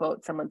up this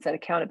quote. Someone said,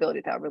 accountability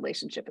without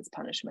relationship is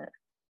punishment.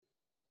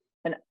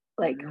 And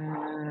like,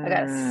 I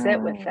gotta sit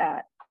with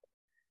that,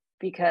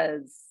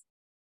 because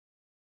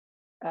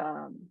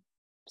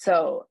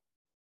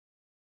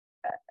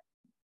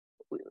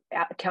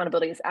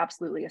accountability is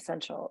absolutely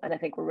essential. And I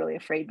think we're really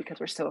afraid, because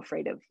we're so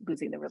afraid of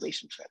losing the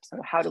relationship.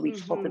 So how do we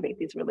cultivate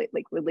these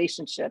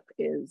relationship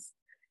is,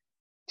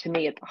 to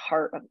me, at the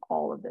heart of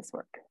all of this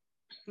work.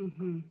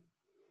 You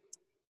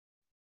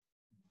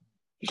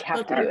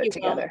have to do it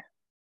together.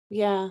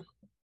 Yeah.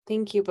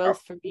 Thank you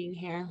both for being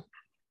here.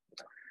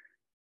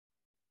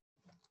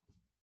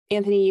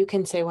 Anthony, you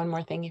can say one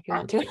more thing if you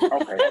want to.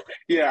 Okay.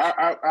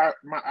 Yeah,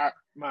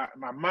 my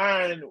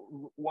mind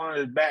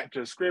wandered back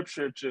to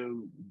scripture,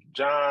 to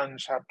John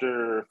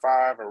chapter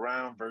 5,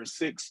 around verse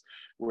 6,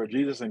 where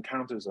Jesus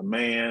encounters a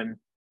man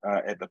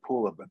at the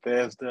pool of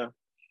Bethesda.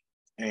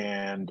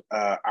 And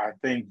I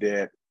think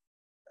that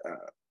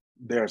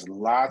there's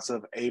lots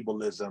of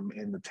ableism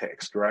in the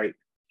text, right?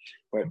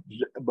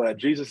 But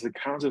Jesus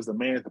encounters the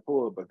man at the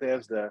pool of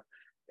Bethesda,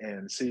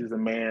 and sees the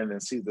man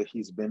and sees that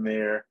he's been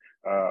there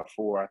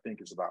for, I think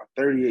it's about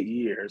 38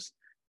 years,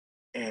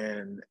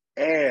 and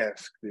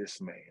asks this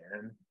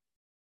man,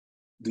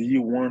 do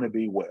you want to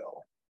be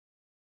well?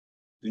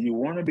 Do you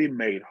want to be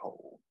made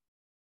whole?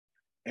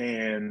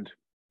 And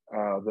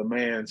the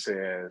man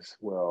says,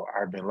 well,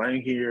 I've been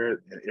laying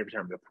here, and every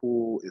time the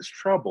pool is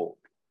troubled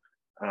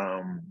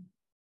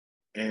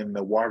and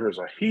the waters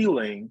are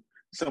healing,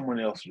 someone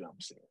else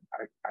jumps in.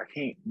 I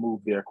can't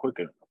move there quick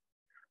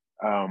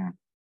enough.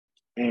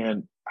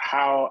 And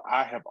how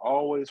I have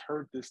always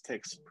heard this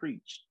text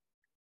preached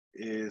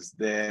is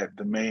that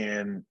the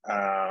man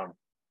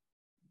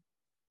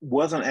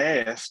wasn't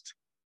asked,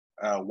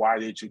 why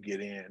did you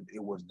get in?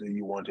 It was, do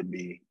you want to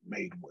be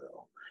made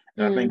well?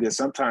 And I think that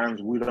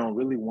sometimes we don't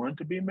really want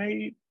to be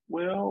made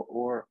well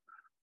or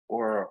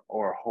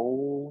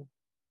whole.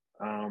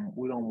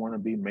 We don't want to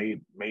be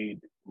made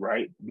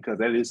right, because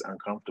that is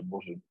uncomfortable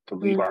to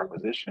leave our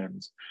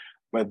positions.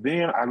 But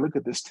then I look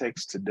at this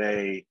text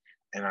today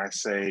and I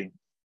say,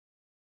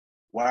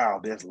 wow,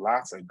 there's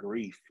lots of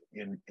grief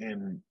in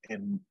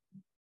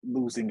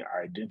losing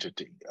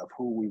identity of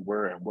who we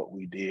were and what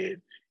we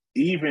did,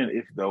 even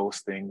if those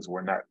things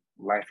were not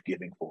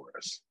life-giving for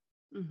us.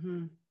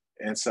 Mm-hmm.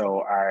 And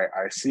so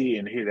I see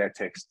and hear that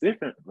text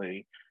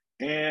differently,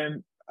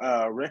 and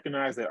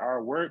recognize that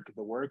our work,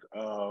 the work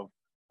of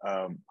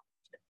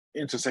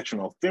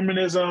intersectional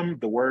feminism,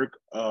 the work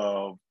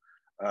of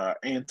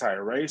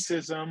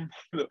anti-racism,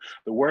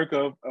 the work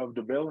of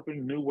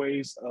developing new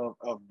ways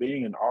of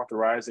being and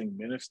authorizing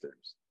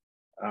ministers,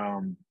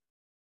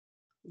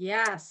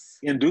 yes,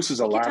 induces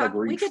a lot of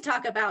grief. We could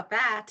talk about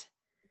that.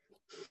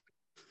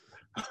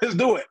 Let's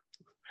do it.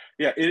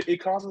 Yeah,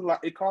 it causes a lot.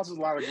 It causes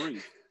a lot of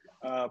grief.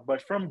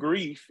 But from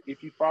grief,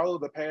 if you follow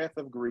the path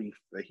of grief,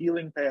 the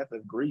healing path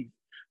of grief,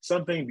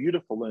 something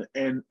beautiful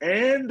and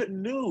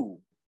new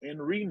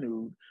and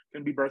renewed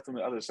can be birthed on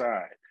the other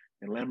side.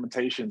 In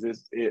Lamentations,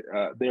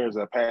 there's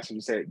a passage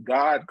that said,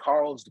 God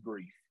caused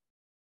grief.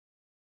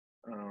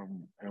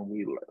 And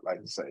we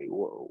like to say,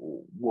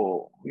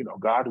 well,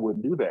 God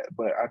wouldn't do that.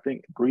 But I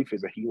think grief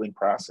is a healing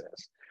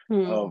process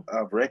of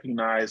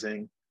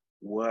recognizing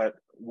what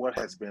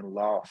has been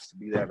lost,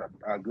 be that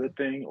a good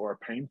thing or a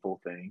painful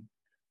thing,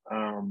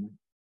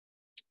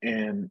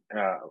 and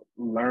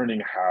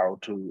learning how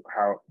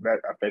that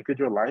affected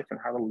your life and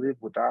how to live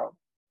without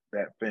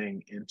that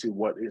thing into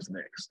what is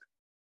next.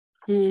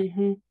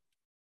 Mm-hmm.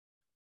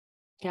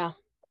 Yeah,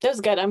 that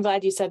was good. I'm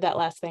glad you said that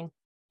last thing.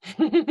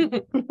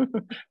 I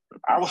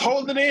was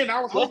holding it in.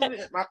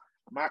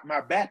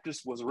 My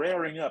Baptist was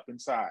rearing up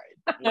inside.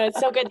 No, it's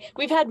so good.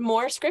 We've had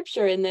more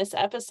scripture in this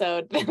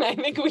episode than I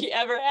think we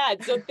ever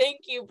had. So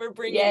thank you for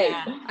bringing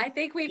that. I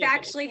think we've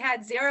actually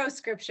had zero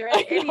scripture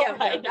in any of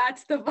them.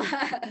 That's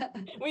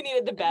we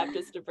needed the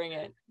Baptist to bring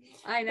it.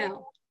 I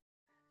know.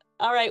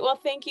 All right. Well,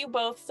 thank you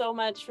both so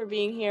much for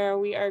being here.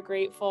 We are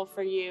grateful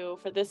for you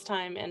for this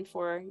time and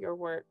for your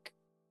work.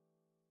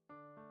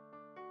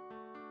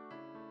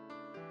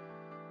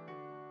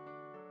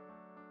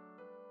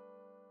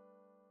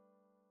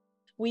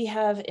 We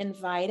have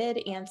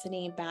invited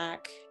Anthony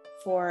back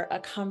for a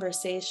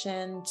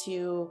conversation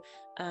to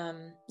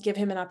give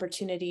him an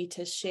opportunity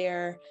to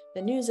share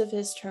the news of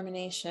his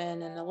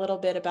termination and a little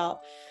bit about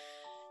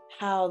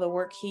how the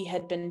work he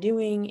had been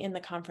doing in the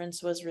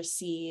conference was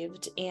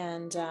received.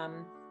 And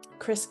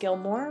Chris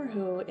Gilmore,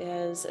 who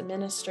is a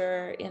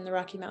minister in the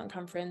Rocky Mountain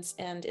Conference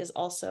and is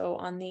also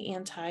on the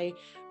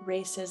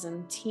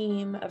anti-racism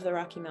team of the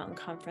Rocky Mountain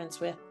Conference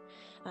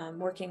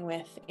working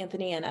with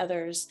Anthony and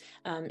others,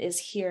 is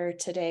here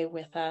today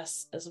with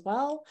us as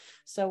well.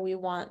 So we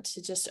want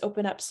to just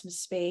open up some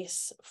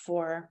space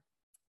for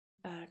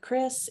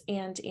Chris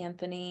and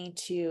Anthony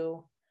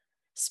to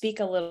speak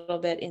a little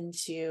bit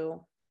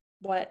into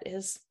what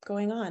is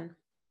going on.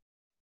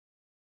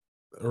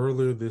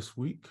 Earlier this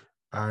week,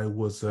 I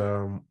was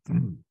terminated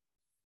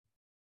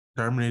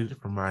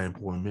from my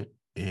employment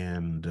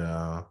and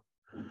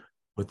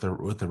with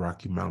the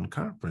Rocky Mountain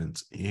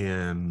Conference,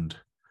 and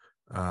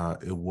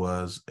it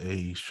was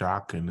a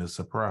shock and a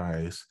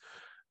surprise.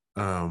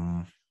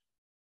 I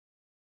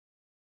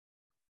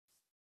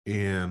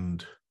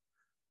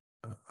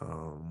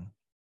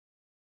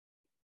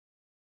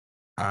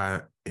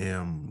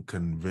am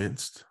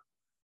convinced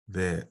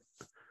that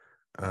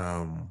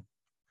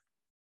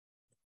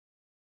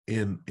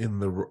in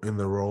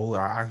the role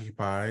I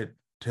occupied,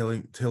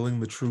 telling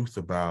the truth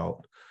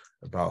about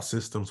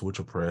systems which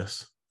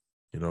oppress,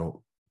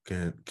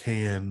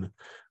 can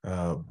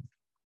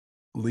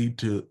lead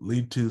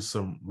to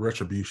some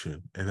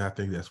retribution, and I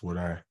think that's what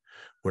I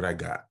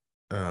got.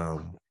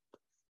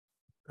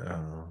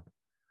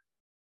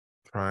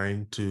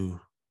 Trying to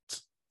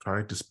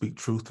speak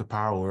truth to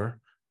power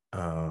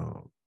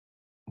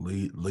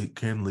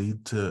can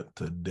lead to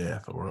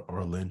death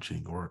or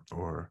lynching or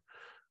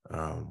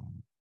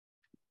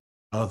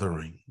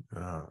othering,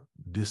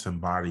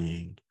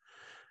 disembodying,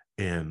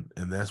 and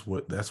that's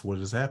what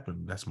has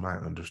happened. That's my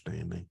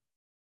understanding.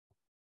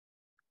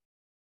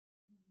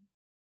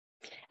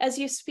 As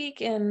you speak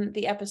in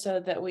the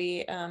episode that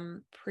we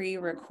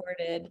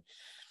pre-recorded,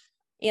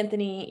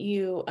 Anthony,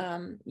 you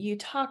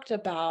talked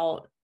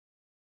about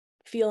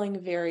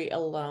feeling very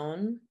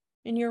alone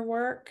in your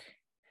work.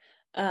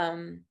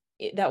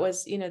 That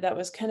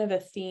was kind of a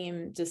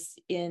theme just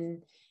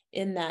in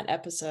that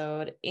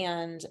episode,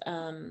 and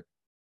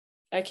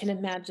I can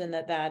imagine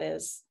that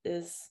is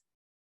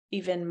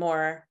even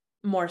more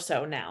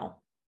so now,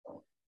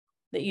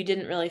 that you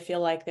didn't really feel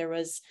like there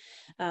were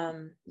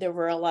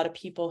a lot of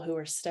people who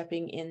were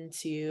stepping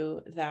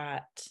into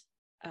that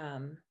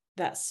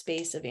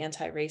space of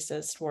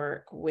anti-racist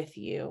work with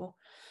you,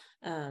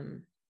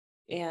 and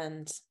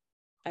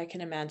I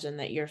can imagine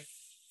that you're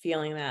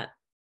feeling that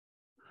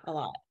a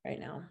lot right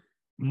now.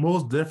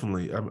 Most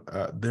definitely.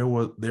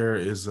 There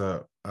is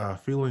a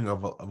feeling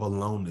of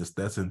aloneness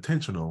that's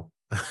intentional,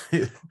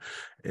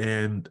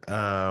 and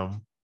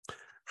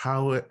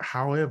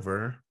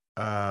however,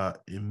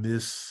 in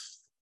this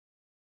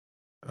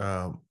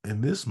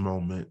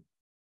moment,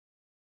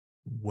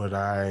 what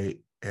I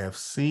have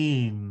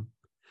seen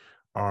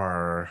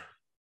are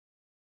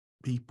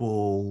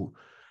people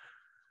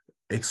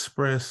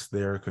express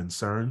their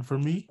concern for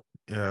me,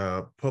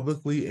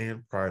 publicly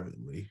and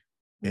privately,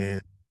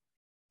 and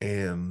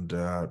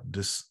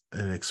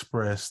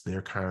express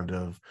their kind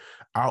of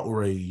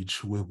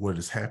outrage with what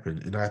has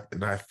happened. And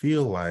I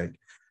feel like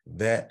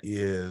that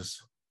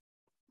is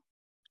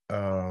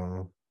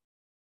uh,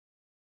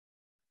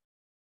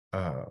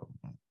 uh,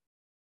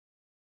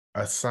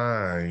 a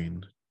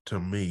sign to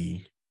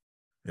me,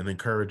 an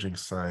encouraging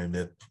sign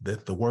that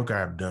the work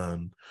I've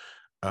done,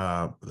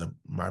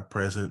 my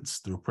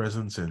presence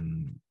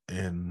and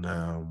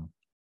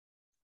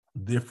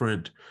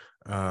different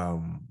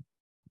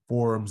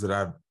forums that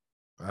I've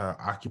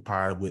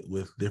occupied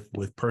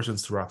with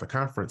persons throughout the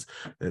conference,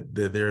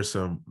 that there's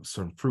some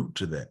fruit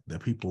to that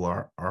people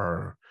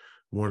are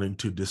wanting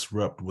to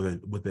disrupt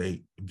what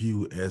they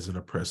view as an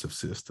oppressive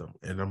system.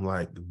 And I'm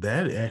like,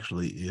 that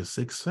actually is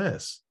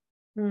success.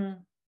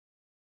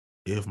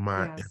 If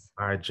my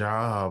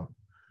job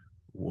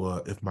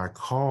was, if my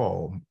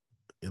call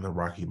in the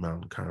Rocky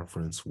Mountain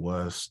Conference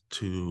was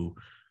to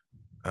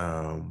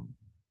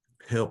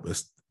help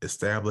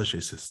establish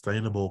a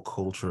sustainable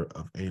culture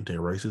of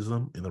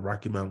anti-racism in the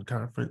Rocky Mountain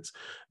Conference,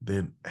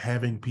 then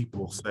having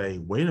people say,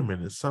 wait a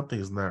minute, something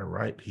is not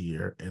right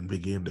here, and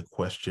begin to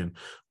question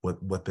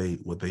what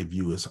they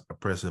view as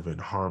oppressive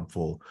and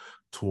harmful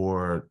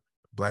toward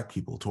Black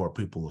people, toward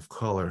people of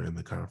color in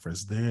the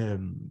conference,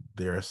 then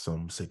there's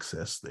some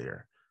success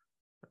there.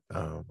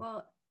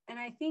 Well, and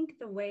I think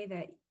the way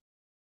that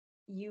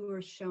you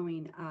were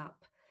showing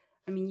up,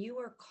 I mean, you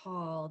were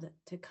called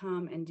to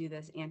come and do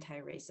this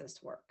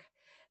anti-racist work.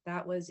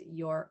 That was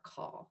your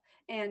call.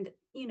 And,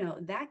 you know,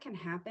 that can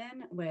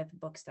happen with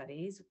book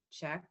studies,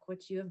 check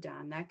what you have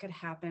done. That could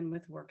happen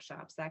with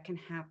workshops. That can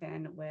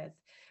happen with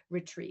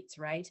retreats,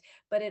 right?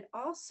 But it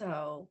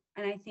also,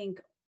 and I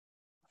think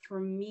for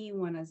me,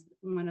 one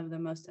of the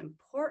most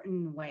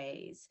important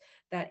ways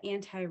that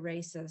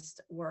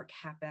anti-racist work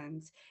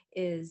happens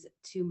is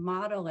to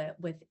model it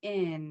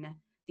within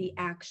the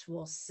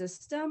actual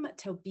system,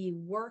 to be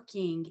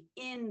working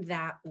in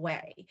that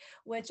way,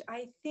 which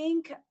I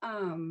think,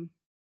 and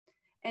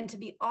to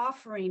be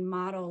offering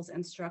models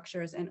and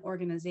structures and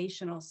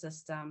organizational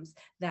systems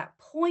that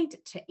point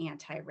to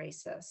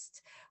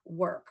anti-racist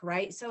work,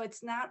 right? So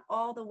it's not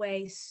all the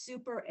way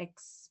super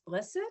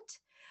explicit,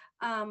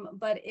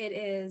 but it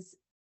is,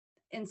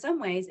 in some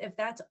ways, if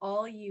that's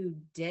all you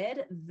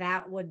did,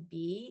 that would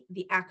be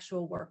the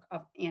actual work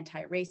of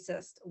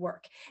anti-racist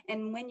work.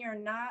 And when you're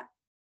not,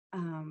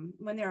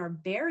 when there are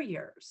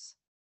barriers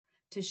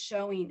to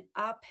showing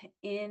up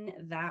in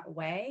that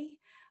way,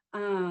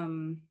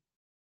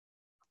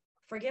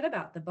 forget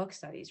about the book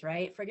studies,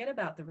 right? Forget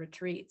about the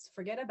retreats,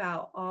 forget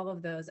about all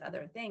of those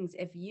other things.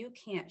 If you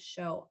can't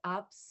show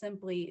up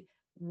simply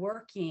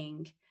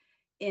working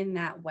in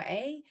that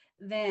way,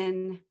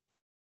 then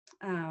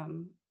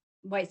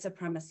white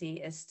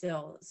supremacy is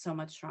still so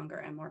much stronger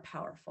and more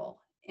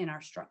powerful in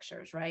our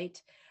structures, right?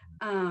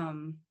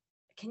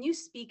 Can you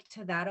speak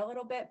to that a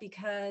little bit?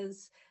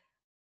 Because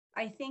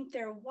I think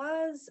there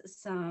was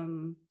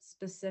some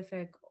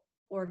specific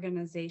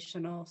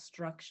organizational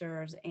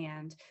structures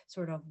and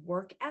sort of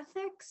work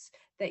ethics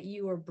that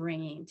you were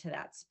bringing to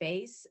that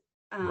space,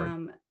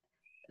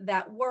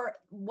 that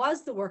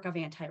was the work of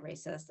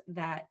anti-racist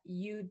that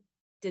you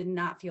did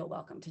not feel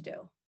welcome to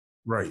do.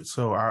 Right.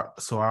 So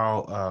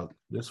I'll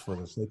just for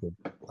the sake of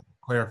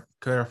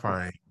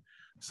clarifying.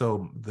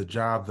 So the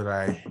job that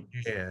I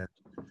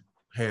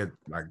had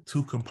like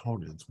two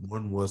components.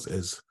 One was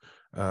as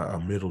a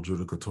middle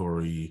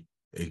judicatory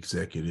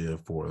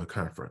executive for the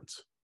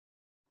conference,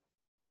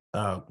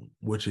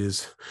 which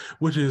is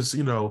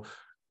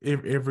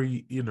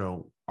every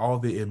all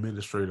the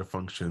administrative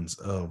functions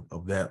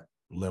of that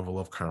level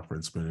of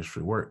conference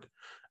ministry work,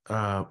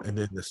 and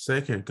then the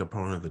second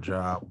component of the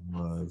job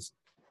was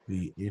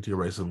the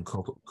anti-racism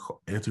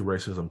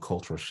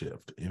cultural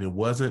shift, and it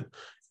wasn't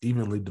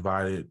evenly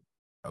divided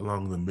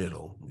along the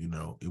middle.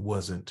 It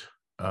wasn't.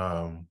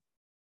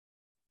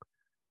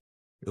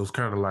 It was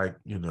kind of like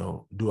do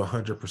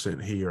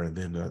 100% here and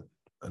then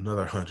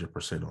another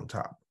 100% on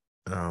top,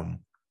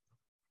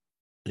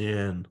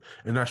 and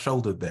I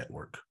shouldered that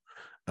work,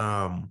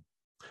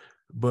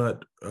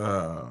 but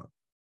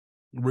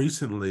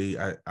recently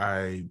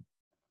I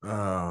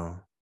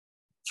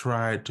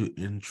tried to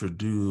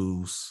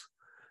introduce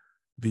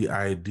the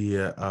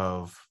idea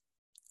of,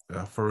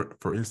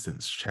 for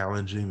instance,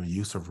 challenging the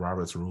use of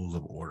Robert's Rules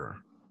of Order,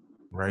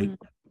 right?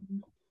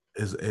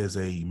 As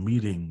a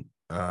meeting,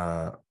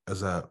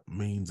 as a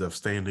means of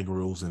standing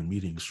rules and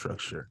meeting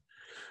structure.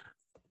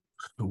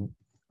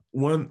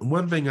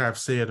 One thing I've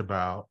said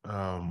about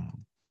the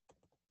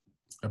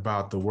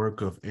work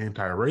of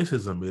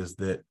anti-racism is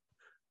that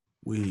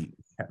we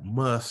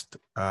must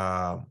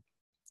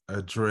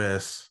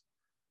address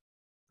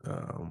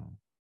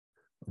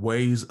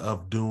ways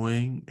of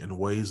doing and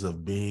ways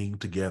of being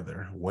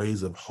together,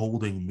 ways of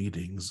holding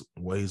meetings,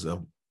 ways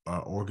of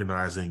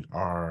organizing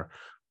our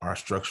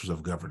structures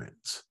of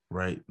governance,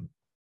 right?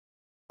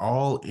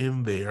 All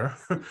in there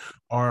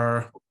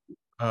are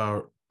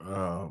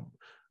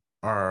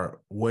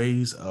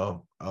ways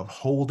of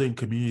holding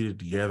community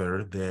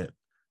together that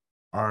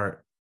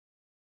are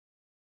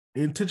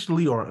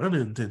intentionally or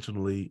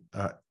unintentionally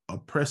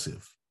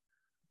oppressive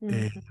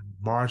and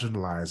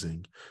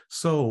marginalizing.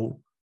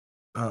 So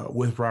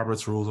with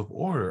Robert's Rules of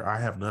Order, I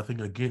have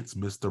nothing against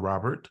Mr.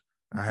 Robert.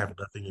 I have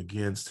nothing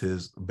against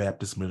his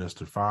Baptist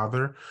minister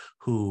father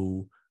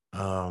who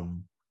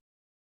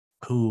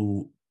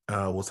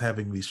was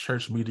having these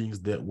church meetings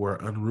that were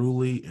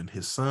unruly, and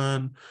his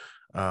son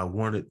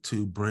wanted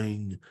to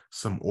bring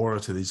some order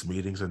to these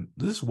meetings. And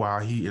this is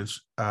why he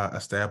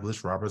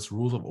established Robert's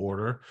Rules of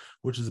Order,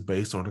 which is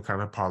based on a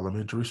kind of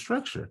parliamentary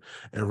structure.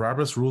 And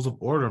Robert's Rules of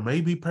Order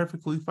may be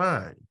perfectly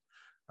fine,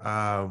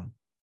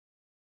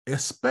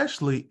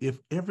 especially if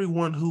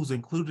everyone who's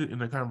included in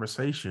the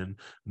conversation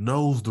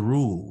knows the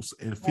rules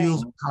and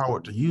feels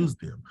empowered to use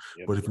them.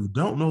 Yep. But if you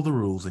don't know the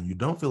rules and you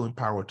don't feel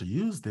empowered to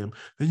use them,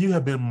 then you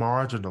have been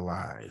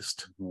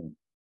marginalized,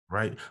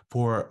 right?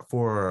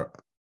 For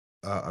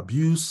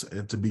abuse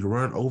and to be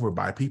run over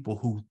by people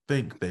who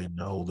think they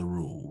know the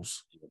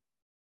rules.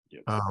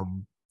 Yep.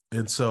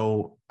 And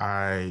so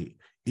I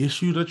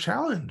issued a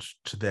challenge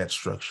to that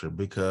structure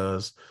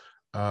because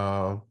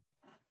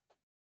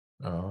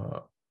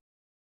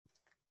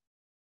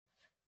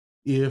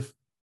if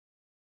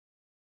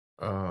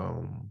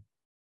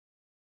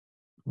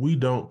we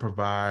don't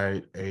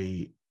provide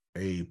a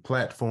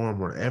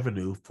platform or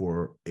avenue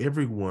for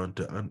everyone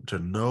to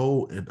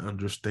know and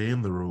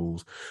understand the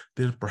rules,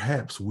 then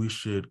perhaps we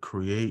should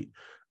create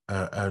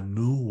a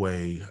new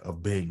way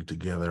of being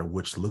together,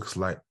 which looks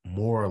like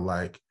more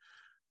like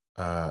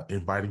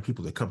inviting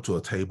people to come to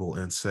a table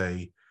and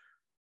say,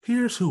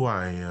 here's who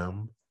I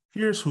am,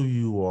 here's who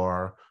you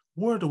are,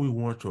 what do we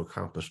want to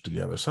accomplish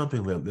together?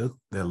 Something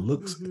that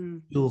looks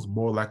and feels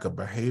more like a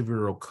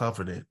behavioral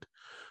covenant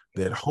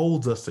that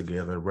holds us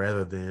together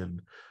rather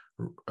than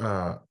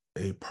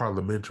a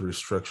parliamentary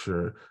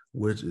structure,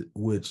 which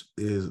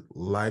is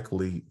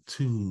likely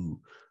to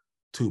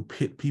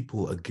pit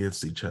people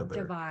against each other.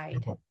 Divide.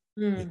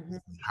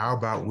 How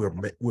about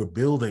we're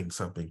building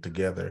something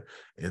together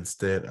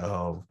instead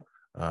of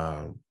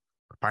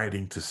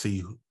fighting to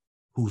see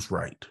who's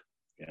right?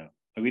 Yeah,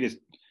 we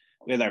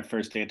had our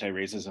first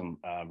anti-racism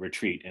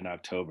retreat in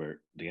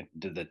October,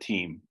 the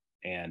team,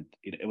 and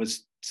it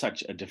was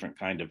such a different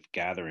kind of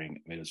gathering.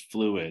 I mean, it was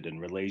fluid and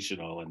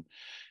relational, and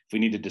if we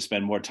needed to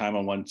spend more time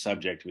on one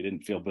subject, we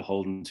didn't feel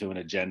beholden to an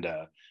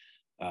agenda.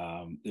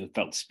 It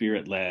felt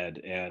spirit-led,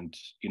 and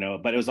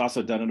but it was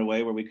also done in a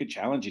way where we could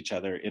challenge each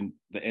other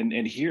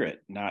and hear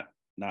it, not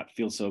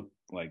feel so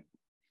like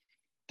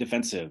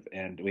defensive.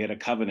 And we had a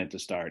covenant to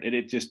start.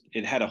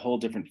 It had a whole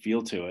different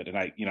feel to it. And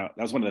that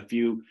was one of the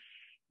few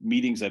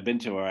meetings I've been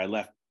to where I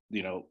left,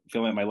 feeling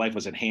like my life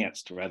was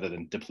enhanced rather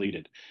than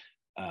depleted.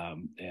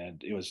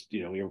 And it was,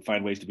 we would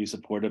find ways to be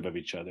supportive of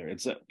each other.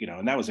 It's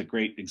and that was a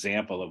great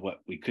example of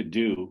what we could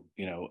do,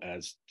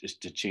 as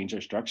just to change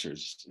our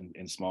structures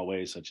in small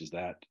ways such as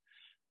that.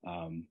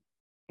 And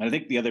I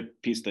think the other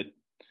piece that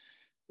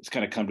has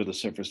kind of come to the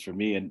surface for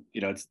me, and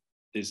it's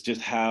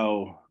just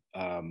how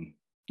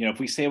if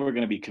we say we're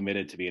going to be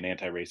committed to be an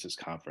anti-racist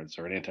conference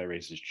or an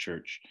anti-racist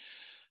church,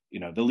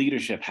 the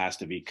leadership has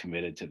to be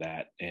committed to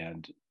that.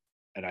 And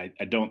I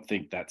don't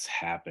think that's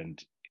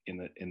happened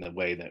in the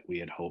way that we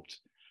had hoped,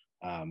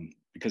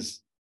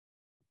 because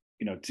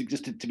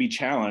to be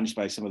challenged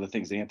by some of the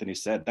things Anthony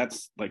said,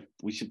 that's like,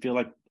 we should feel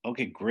like,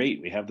 okay,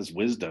 great, we have this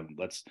wisdom,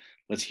 let's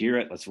hear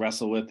it, let's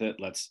wrestle with it,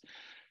 let's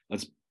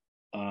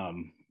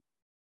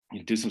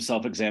do some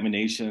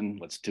self-examination,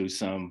 let's do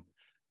some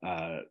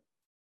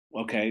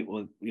okay,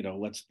 well,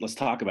 let's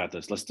talk about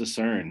this, let's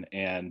discern,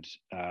 and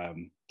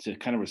to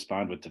kind of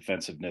respond with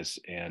defensiveness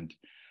and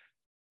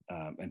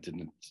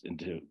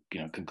to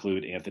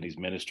conclude Anthony's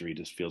ministry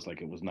just feels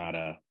like it was not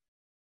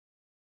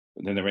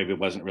then there maybe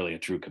wasn't really a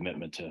true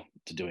commitment to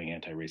doing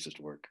anti-racist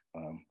work,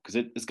 because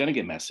it's going to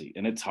get messy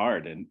and it's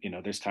hard, and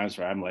there's times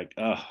where I'm like,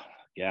 oh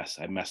yes,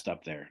 I messed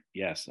up there,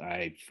 yes,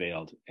 I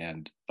failed,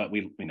 but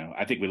we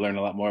I think we learn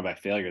a lot more by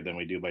failure than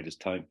we do by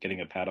just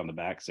getting a pat on the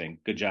back saying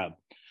good job.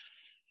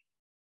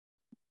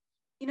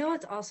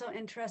 It's also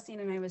interesting,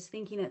 and I was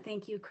thinking that,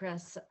 thank you,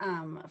 Chris,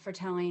 for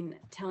telling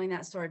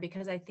that story,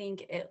 because I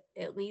think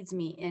it leads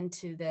me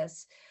into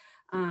this,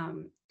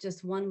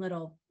 just one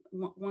little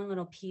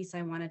piece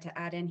I wanted to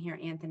add in here,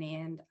 Anthony,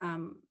 and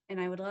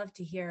I would love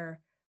to hear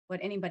what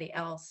anybody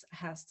else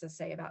has to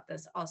say about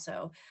this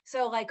also.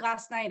 So like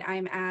last night,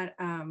 I'm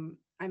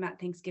at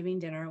Thanksgiving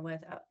dinner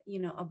with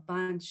a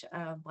bunch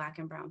of Black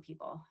and brown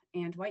people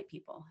and white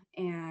people,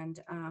 and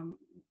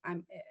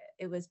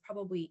it was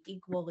probably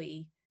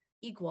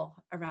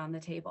equal around the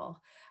table,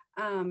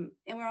 and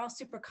we're all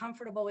super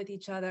comfortable with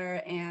each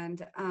other,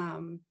 and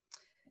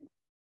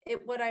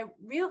what I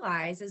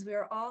realized is we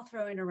were all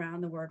throwing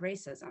around the word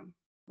race and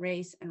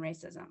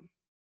racism,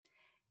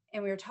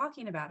 and we were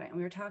talking about it, and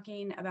we were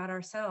talking about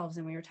ourselves,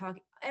 and we were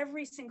talking,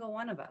 every single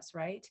one of us,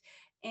 right?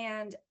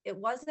 And it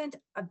wasn't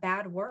a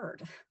bad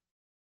word.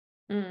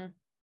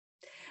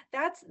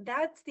 That's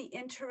the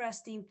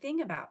interesting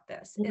thing about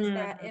this, is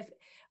that if,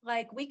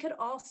 like, we could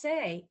all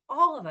say,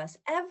 all of us,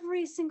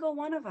 every single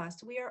one of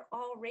us, we are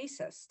all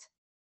racist,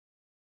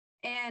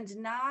 and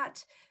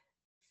not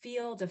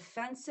feel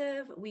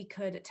defensive. We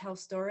could tell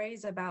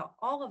stories about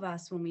all of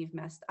us when we've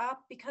messed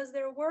up, because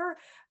there were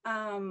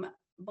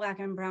Black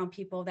and brown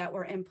people that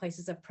were in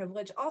places of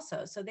privilege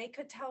also. So they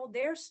could tell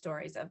their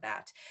stories of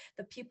that.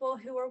 The people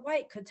who were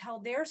white could tell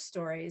their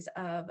stories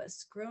of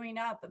screwing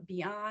up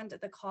beyond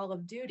the call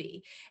of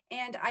duty.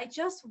 And I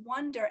just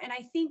wonder, and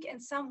I think in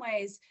some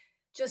ways,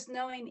 just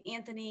knowing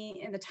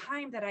Anthony in the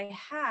time that I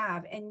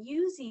have and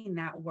using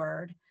that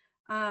word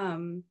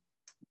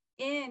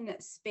in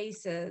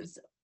spaces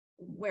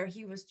where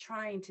he was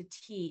trying to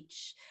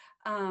teach,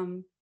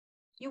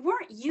 you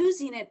weren't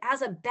using it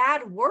as a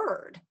bad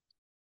word.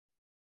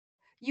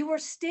 You were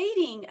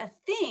stating a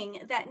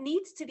thing that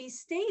needs to be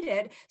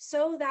stated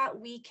so that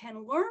we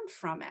can learn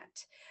from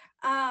it.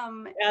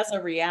 As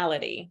a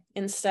reality,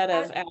 instead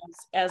of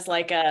as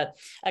like a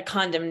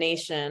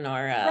condemnation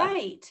or a...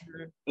 Right.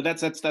 But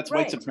that's Right.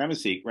 white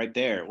supremacy right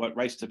there. What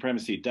white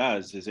supremacy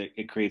does is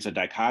it creates a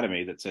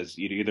dichotomy that says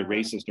you're either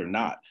racist or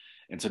not.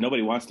 And so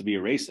nobody wants to be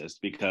a racist,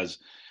 because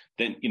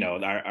then, you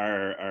know,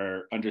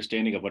 our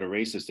understanding of what a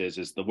racist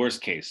is the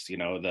worst case, you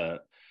know, the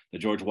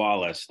George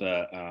Wallace,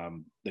 the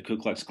Ku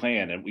Klux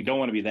Klan, and we don't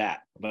want to be that.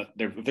 But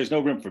there's no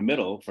room for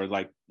middle, for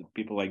like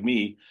people like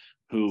me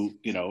who,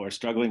 you know, are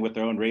struggling with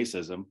their own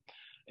racism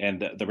and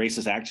the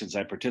racist actions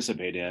I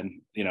participate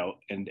in, you know,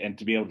 and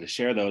to be able to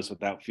share those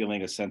without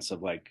feeling a sense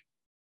of like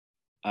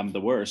I'm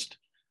the worst.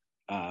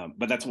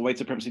 But that's what white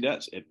supremacy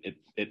does.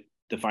 It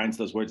defines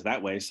those words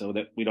that way so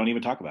that we don't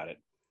even talk about it.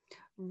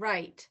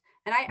 Right.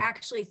 And I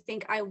actually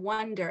think, I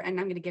wonder, and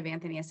I'm going to give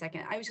Anthony a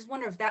second, I just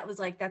wonder if that was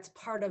like, that's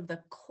part of the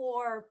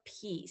core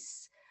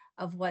piece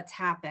of what's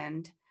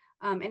happened.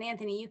 And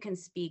Anthony, you can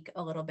speak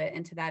a little bit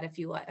into that if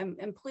you want,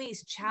 and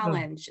please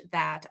challenge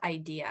that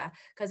idea,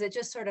 because it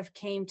just sort of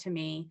came to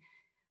me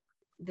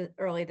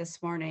early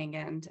this morning.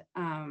 And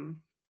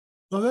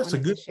well, that's a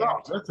good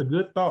thought. That's a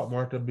good thought,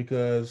 Martha,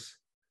 because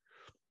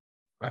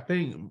I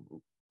think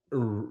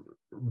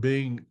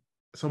being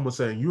someone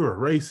saying you're a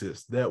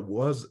racist, that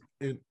was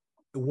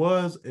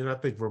and I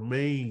think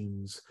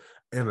remains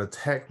an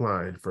attack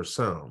line for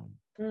some.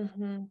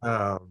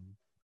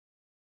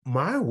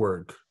 My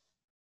work,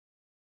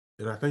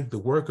 and I think the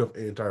work of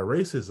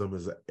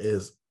anti-racism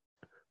is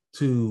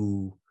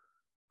to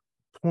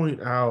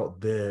point out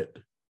that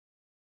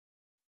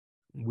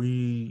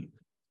we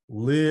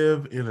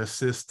live in a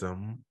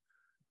system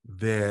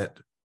that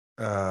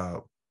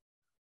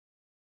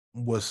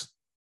was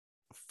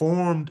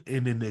formed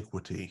in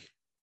iniquity,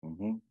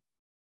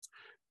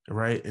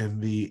 right? And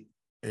the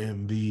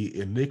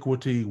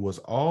iniquity was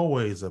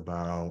always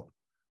about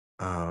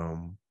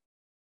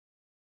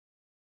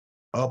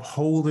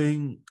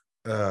upholding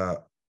an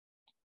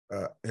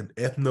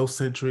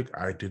ethnocentric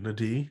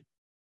identity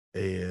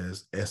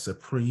as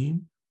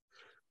supreme,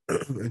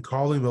 and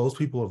calling those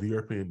people of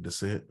European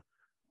descent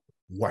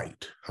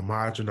white,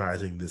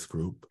 homogenizing this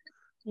group,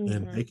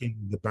 and making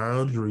the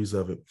boundaries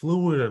of it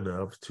fluid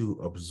enough to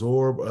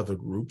absorb other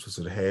groups, as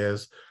it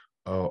has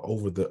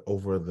over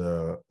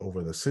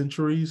the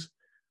centuries,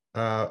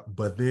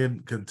 but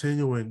then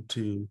continuing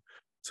to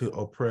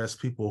oppress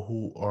people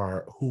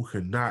who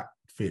cannot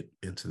fit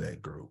into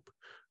that group,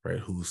 right?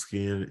 Whose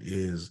skin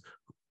is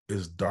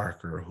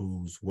darker,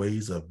 whose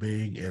ways of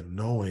being and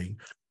knowing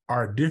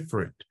are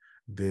different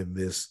than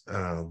this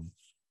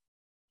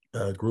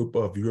group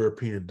of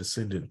European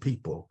descendant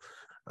people.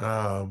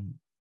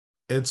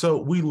 And so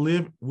we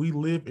live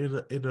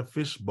in a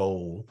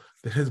fishbowl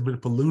that has been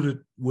polluted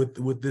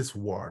with this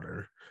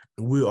water.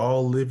 And we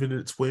all live in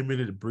it, swim in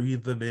it,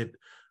 breathe in it,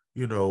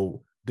 you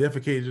know,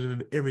 defecated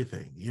in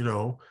everything, you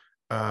know.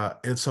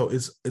 And so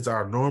it's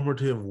our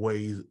normative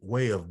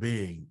way of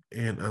being.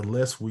 And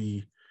unless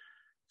we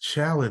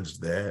challenge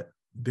that,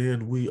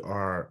 then we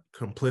are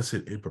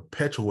complicit in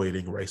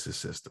perpetuating racist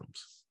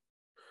systems.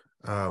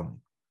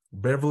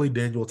 Beverly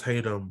Daniel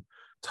Tatum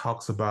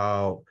talks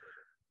about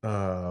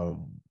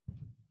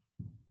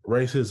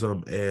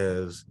racism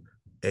as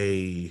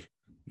a,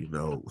 you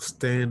know,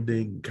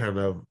 standing kind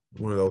of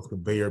one of those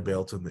conveyor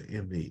belts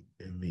in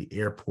the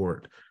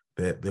airport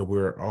that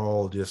we're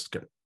all just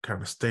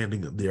kind of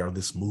standing there on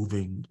this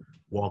moving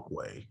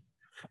walkway.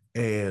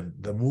 And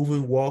the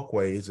moving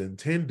walkway is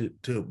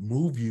intended to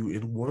move you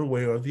in one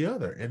way or the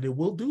other. And it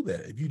will do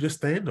that. If you just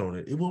stand on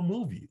it, it will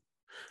move you.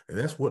 And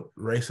that's what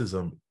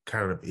racism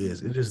kind of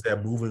is. It is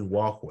that moving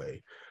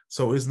walkway.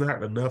 So it's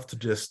not enough to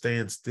just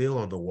stand still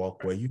on the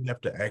walkway. You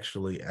have to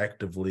actually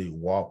actively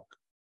walk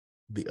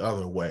the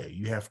other way.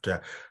 You have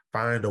to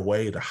find a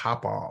way to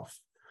hop off.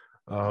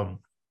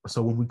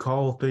 So when we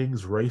call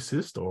things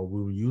racist, or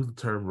when we use the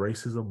term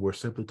racism, we're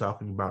simply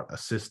talking about a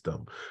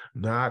system,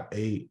 not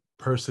a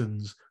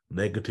person's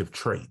negative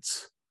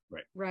traits.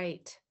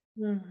 Right.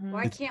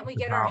 Why can't we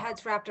get our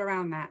heads wrapped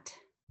around that?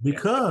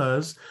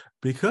 Because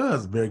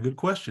very good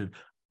question.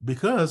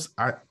 Because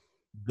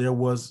there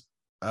was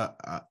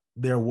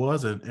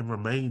and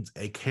remains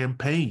a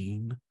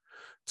campaign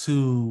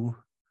to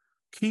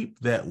keep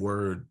that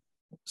word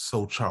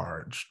so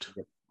charged.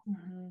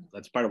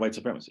 That's part of white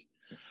supremacy.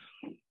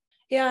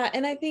 Yeah,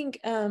 and I think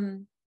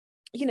I'm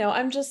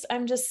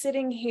just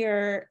sitting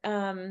here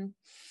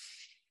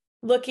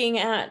looking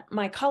at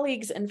my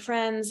colleagues and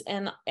friends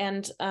and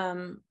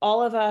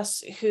all of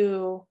us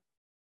who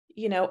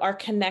are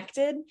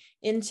connected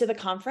into the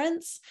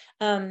conference.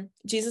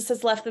 Jesus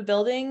Has Left the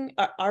Building.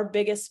 Our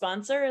biggest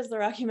sponsor is the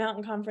Rocky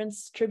Mountain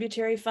Conference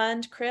Tributary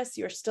Fund. Chris,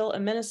 you're still a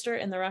minister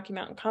in the Rocky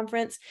Mountain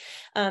Conference.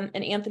 And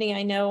Anthony,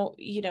 I know,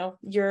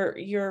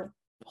 your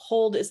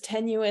hold is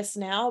tenuous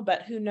now,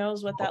 but who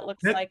knows what that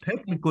looks like.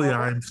 Technically,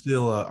 I'm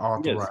still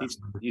authorized.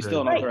 He's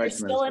still an right,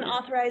 authorized you're still minister. an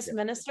authorized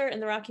minister in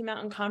the Rocky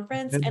Mountain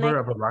Conference. Member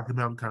of a Rocky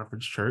Mountain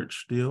Conference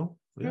church deal.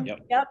 Yeah.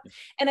 Yep.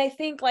 And I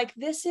think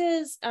this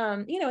is,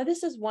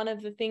 this is one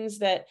of the things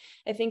that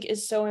I think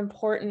is so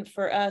important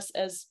for us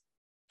as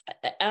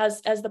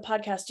the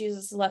podcast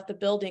Jesus Has Left the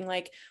Building.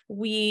 Like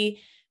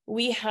we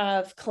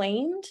have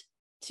claimed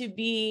to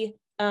be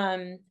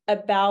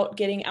about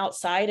getting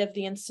outside of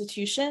the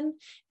institution,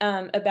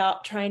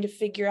 about trying to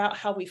figure out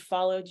how we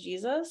follow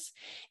Jesus.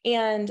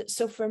 And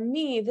so for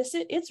me,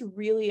 it's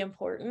really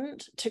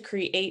important to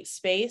create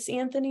space,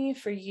 Anthony,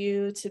 for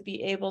you to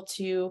be able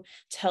to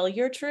tell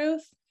your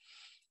truth,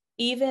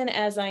 even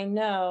as I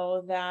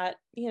know that,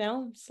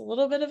 it's a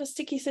little bit of a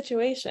sticky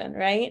situation,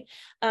 right?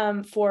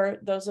 For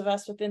those of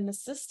us within the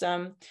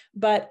system,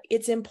 but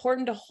it's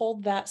important to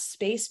hold that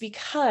space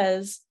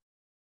because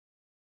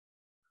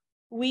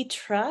we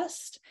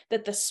trust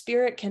that the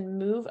Spirit can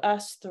move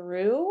us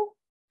through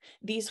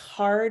these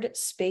hard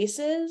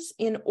spaces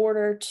in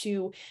order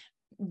to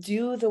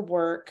do the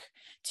work,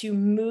 to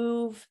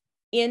move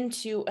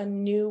into a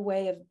new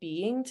way of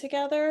being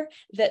together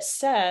that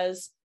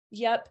says,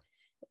 yep,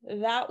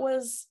 that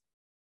was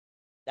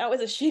a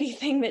shitty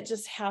thing that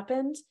just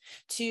happened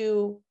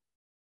to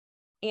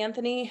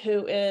Anthony,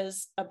 who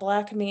is a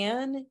Black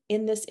man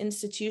in this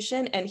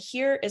institution. And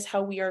here is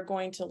how we are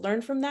going to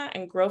learn from that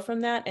and grow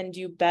from that and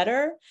do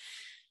better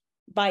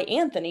by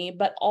Anthony,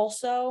 but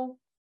also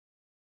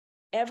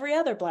every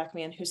other Black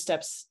man who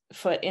steps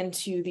foot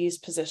into these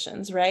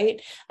positions,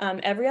 right?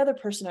 Every other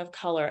person of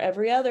color,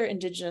 every other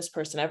Indigenous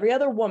person, every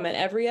other woman,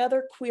 every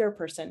other queer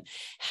person.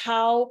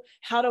 How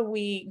do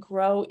we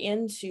grow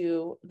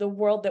into the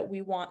world that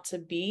we want to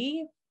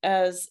be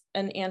as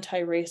an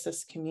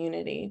anti-racist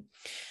community?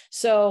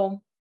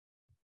 So,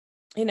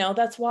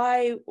 that's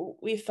why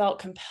we felt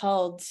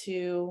compelled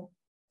to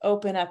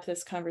open up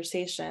this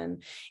conversation.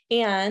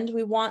 And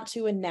we want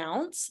to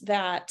announce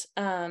that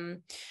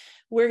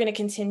we're going to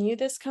continue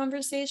this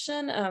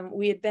conversation.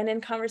 We had been in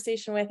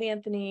conversation with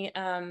Anthony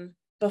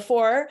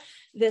before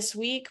this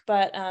week,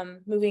 but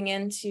moving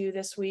into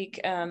this week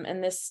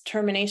and this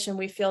termination,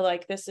 we feel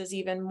like this is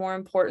even more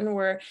important.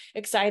 We're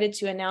excited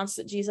to announce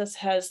that Jesus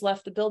Has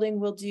Left the Building.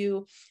 We'll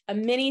do a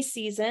mini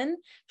season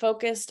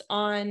focused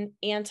on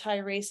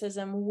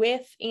anti-racism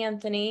with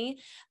Anthony.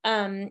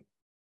 And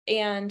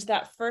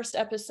that first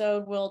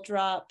episode will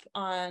drop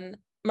on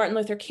Martin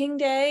Luther King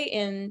Day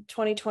in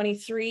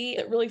 2023.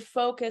 It really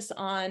focused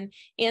on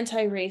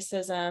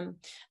anti-racism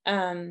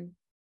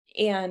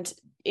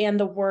and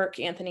the work,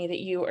 Anthony, that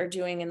you are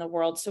doing in the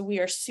world. So we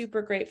are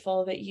super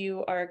grateful that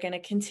you are going to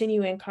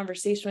continue in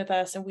conversation with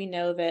us. And we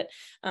know that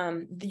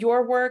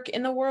your work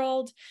in the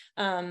world,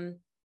 however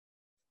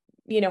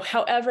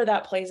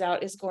that plays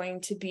out, is going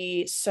to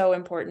be so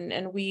important.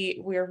 And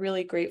we're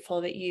really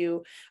grateful that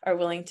you are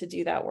willing to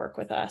do that work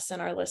with us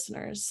and our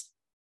listeners.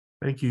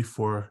 Thank you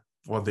for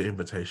the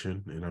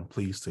invitation, and I'm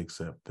pleased to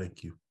accept.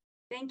 Thank you.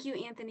 Thank you,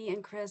 Anthony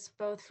and Chris,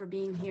 both for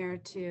being here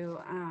to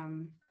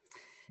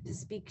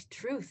speak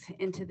truth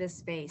into this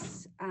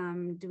space.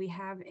 Do we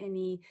have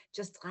any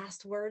just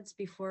last words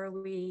before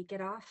we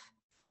get off?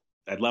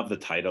 I love the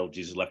title,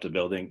 Jesus Left the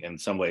Building. In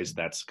some ways,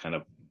 that's kind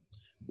of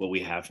what we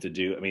have to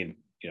do. I mean,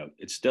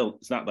 it's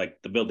not like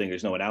the building,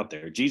 there's no one out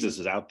there. Jesus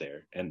is out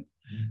there. And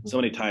so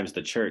many times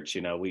the church,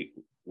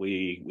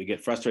 we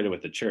get frustrated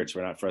with the church.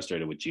 We're not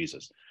frustrated with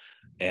Jesus.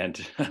 And,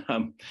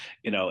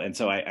 and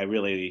so I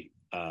really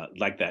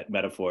like that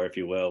metaphor, if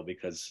you will,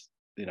 because,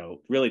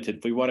 really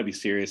if we want to be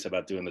serious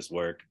about doing this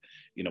work,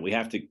 we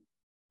have to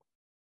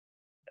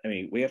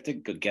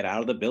get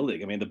out of the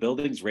building. I mean, the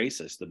building's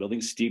racist. The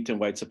building's steeped in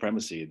white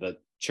supremacy. The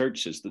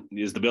church is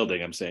the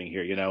building, I'm saying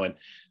here, and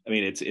I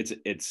mean,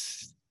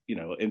 it's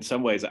in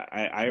some ways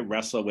I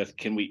wrestle with,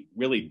 can we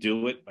really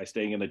do it by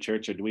staying in the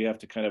church, or do we have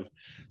to kind of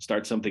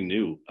start something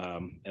new?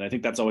 And I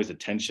think that's always a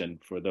tension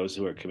for those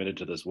who are committed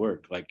to this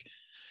work. Like,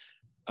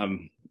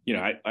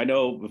 I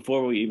know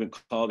before we even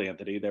called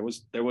Anthony, there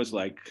was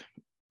like,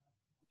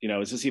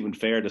 is this even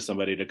fair to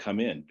somebody to come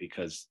in?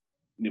 Because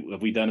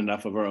have we done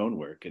enough of our own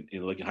work? And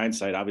like in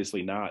hindsight,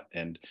 obviously not.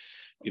 And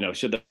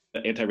should the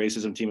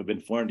anti-racism team have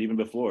been formed even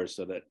before,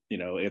 so that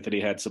Anthony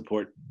had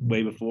support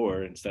way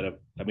before, instead of,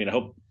 I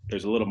hope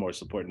there's a little more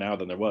support now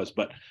than there was,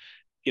 but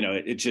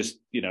it just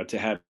to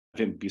have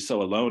him be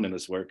so alone in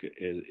this work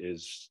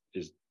is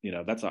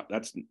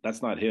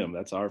that's not him,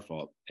 that's our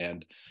fault.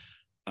 And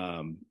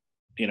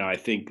I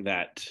think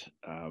that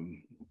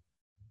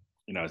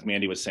as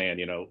Mandy was saying,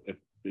 if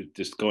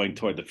just going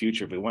toward the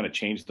future, if we want to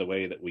change the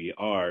way that we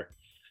are,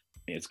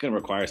 it's going to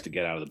require us to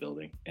get out of the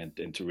building and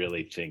to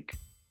really think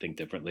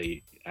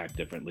differently, act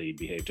differently,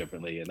 behave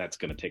differently. And that's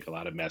going to take a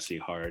lot of messy,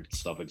 hard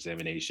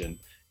self-examination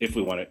if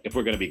we're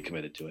going to be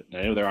committed to it.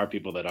 And I know there are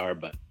people that are,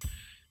 but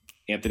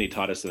Anthony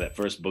taught us in that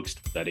first book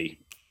study,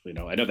 I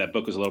know that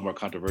book was a little more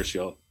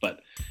controversial, but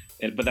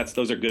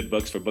those are good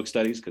books for book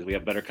studies because we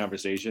have better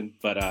conversation.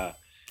 But,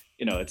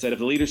 it said if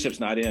the leadership's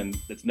not in,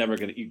 it's never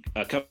going to,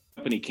 a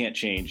company can't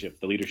change if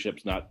the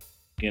leadership's not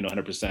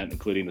 100%,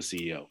 including the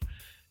CEO.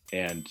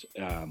 And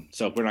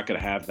so if we're not going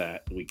to have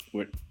that,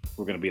 we're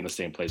going to be in the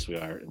same place we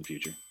are in the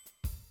future.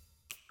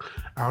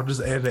 I'll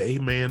just add an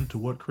amen to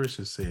what Chris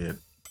has said.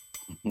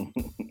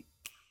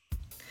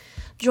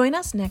 Join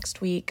us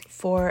next week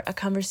for a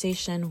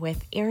conversation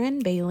with Erin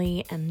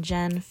Bailey and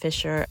Jen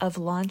Fisher of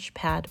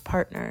Launchpad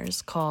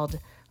Partners called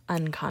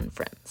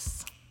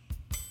Unconference.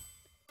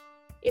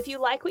 If you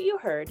like what you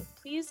heard,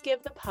 please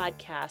give the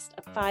podcast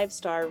a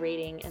 5-star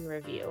rating and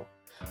review.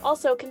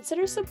 Also,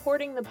 consider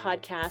supporting the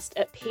podcast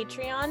at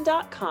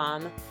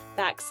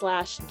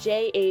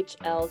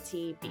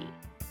patreon.com/JHLTB.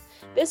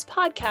 This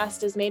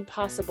podcast is made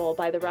possible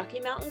by the Rocky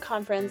Mountain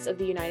Conference of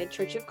the United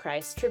Church of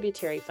Christ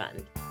Tributary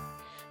Fund.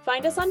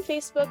 Find us on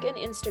Facebook and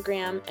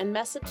Instagram and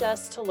message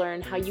us to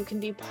learn how you can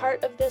be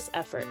part of this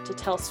effort to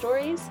tell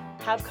stories,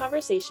 have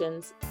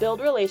conversations, build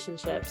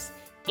relationships,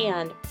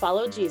 and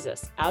follow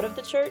Jesus out of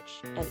the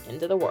church and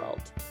into the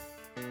world.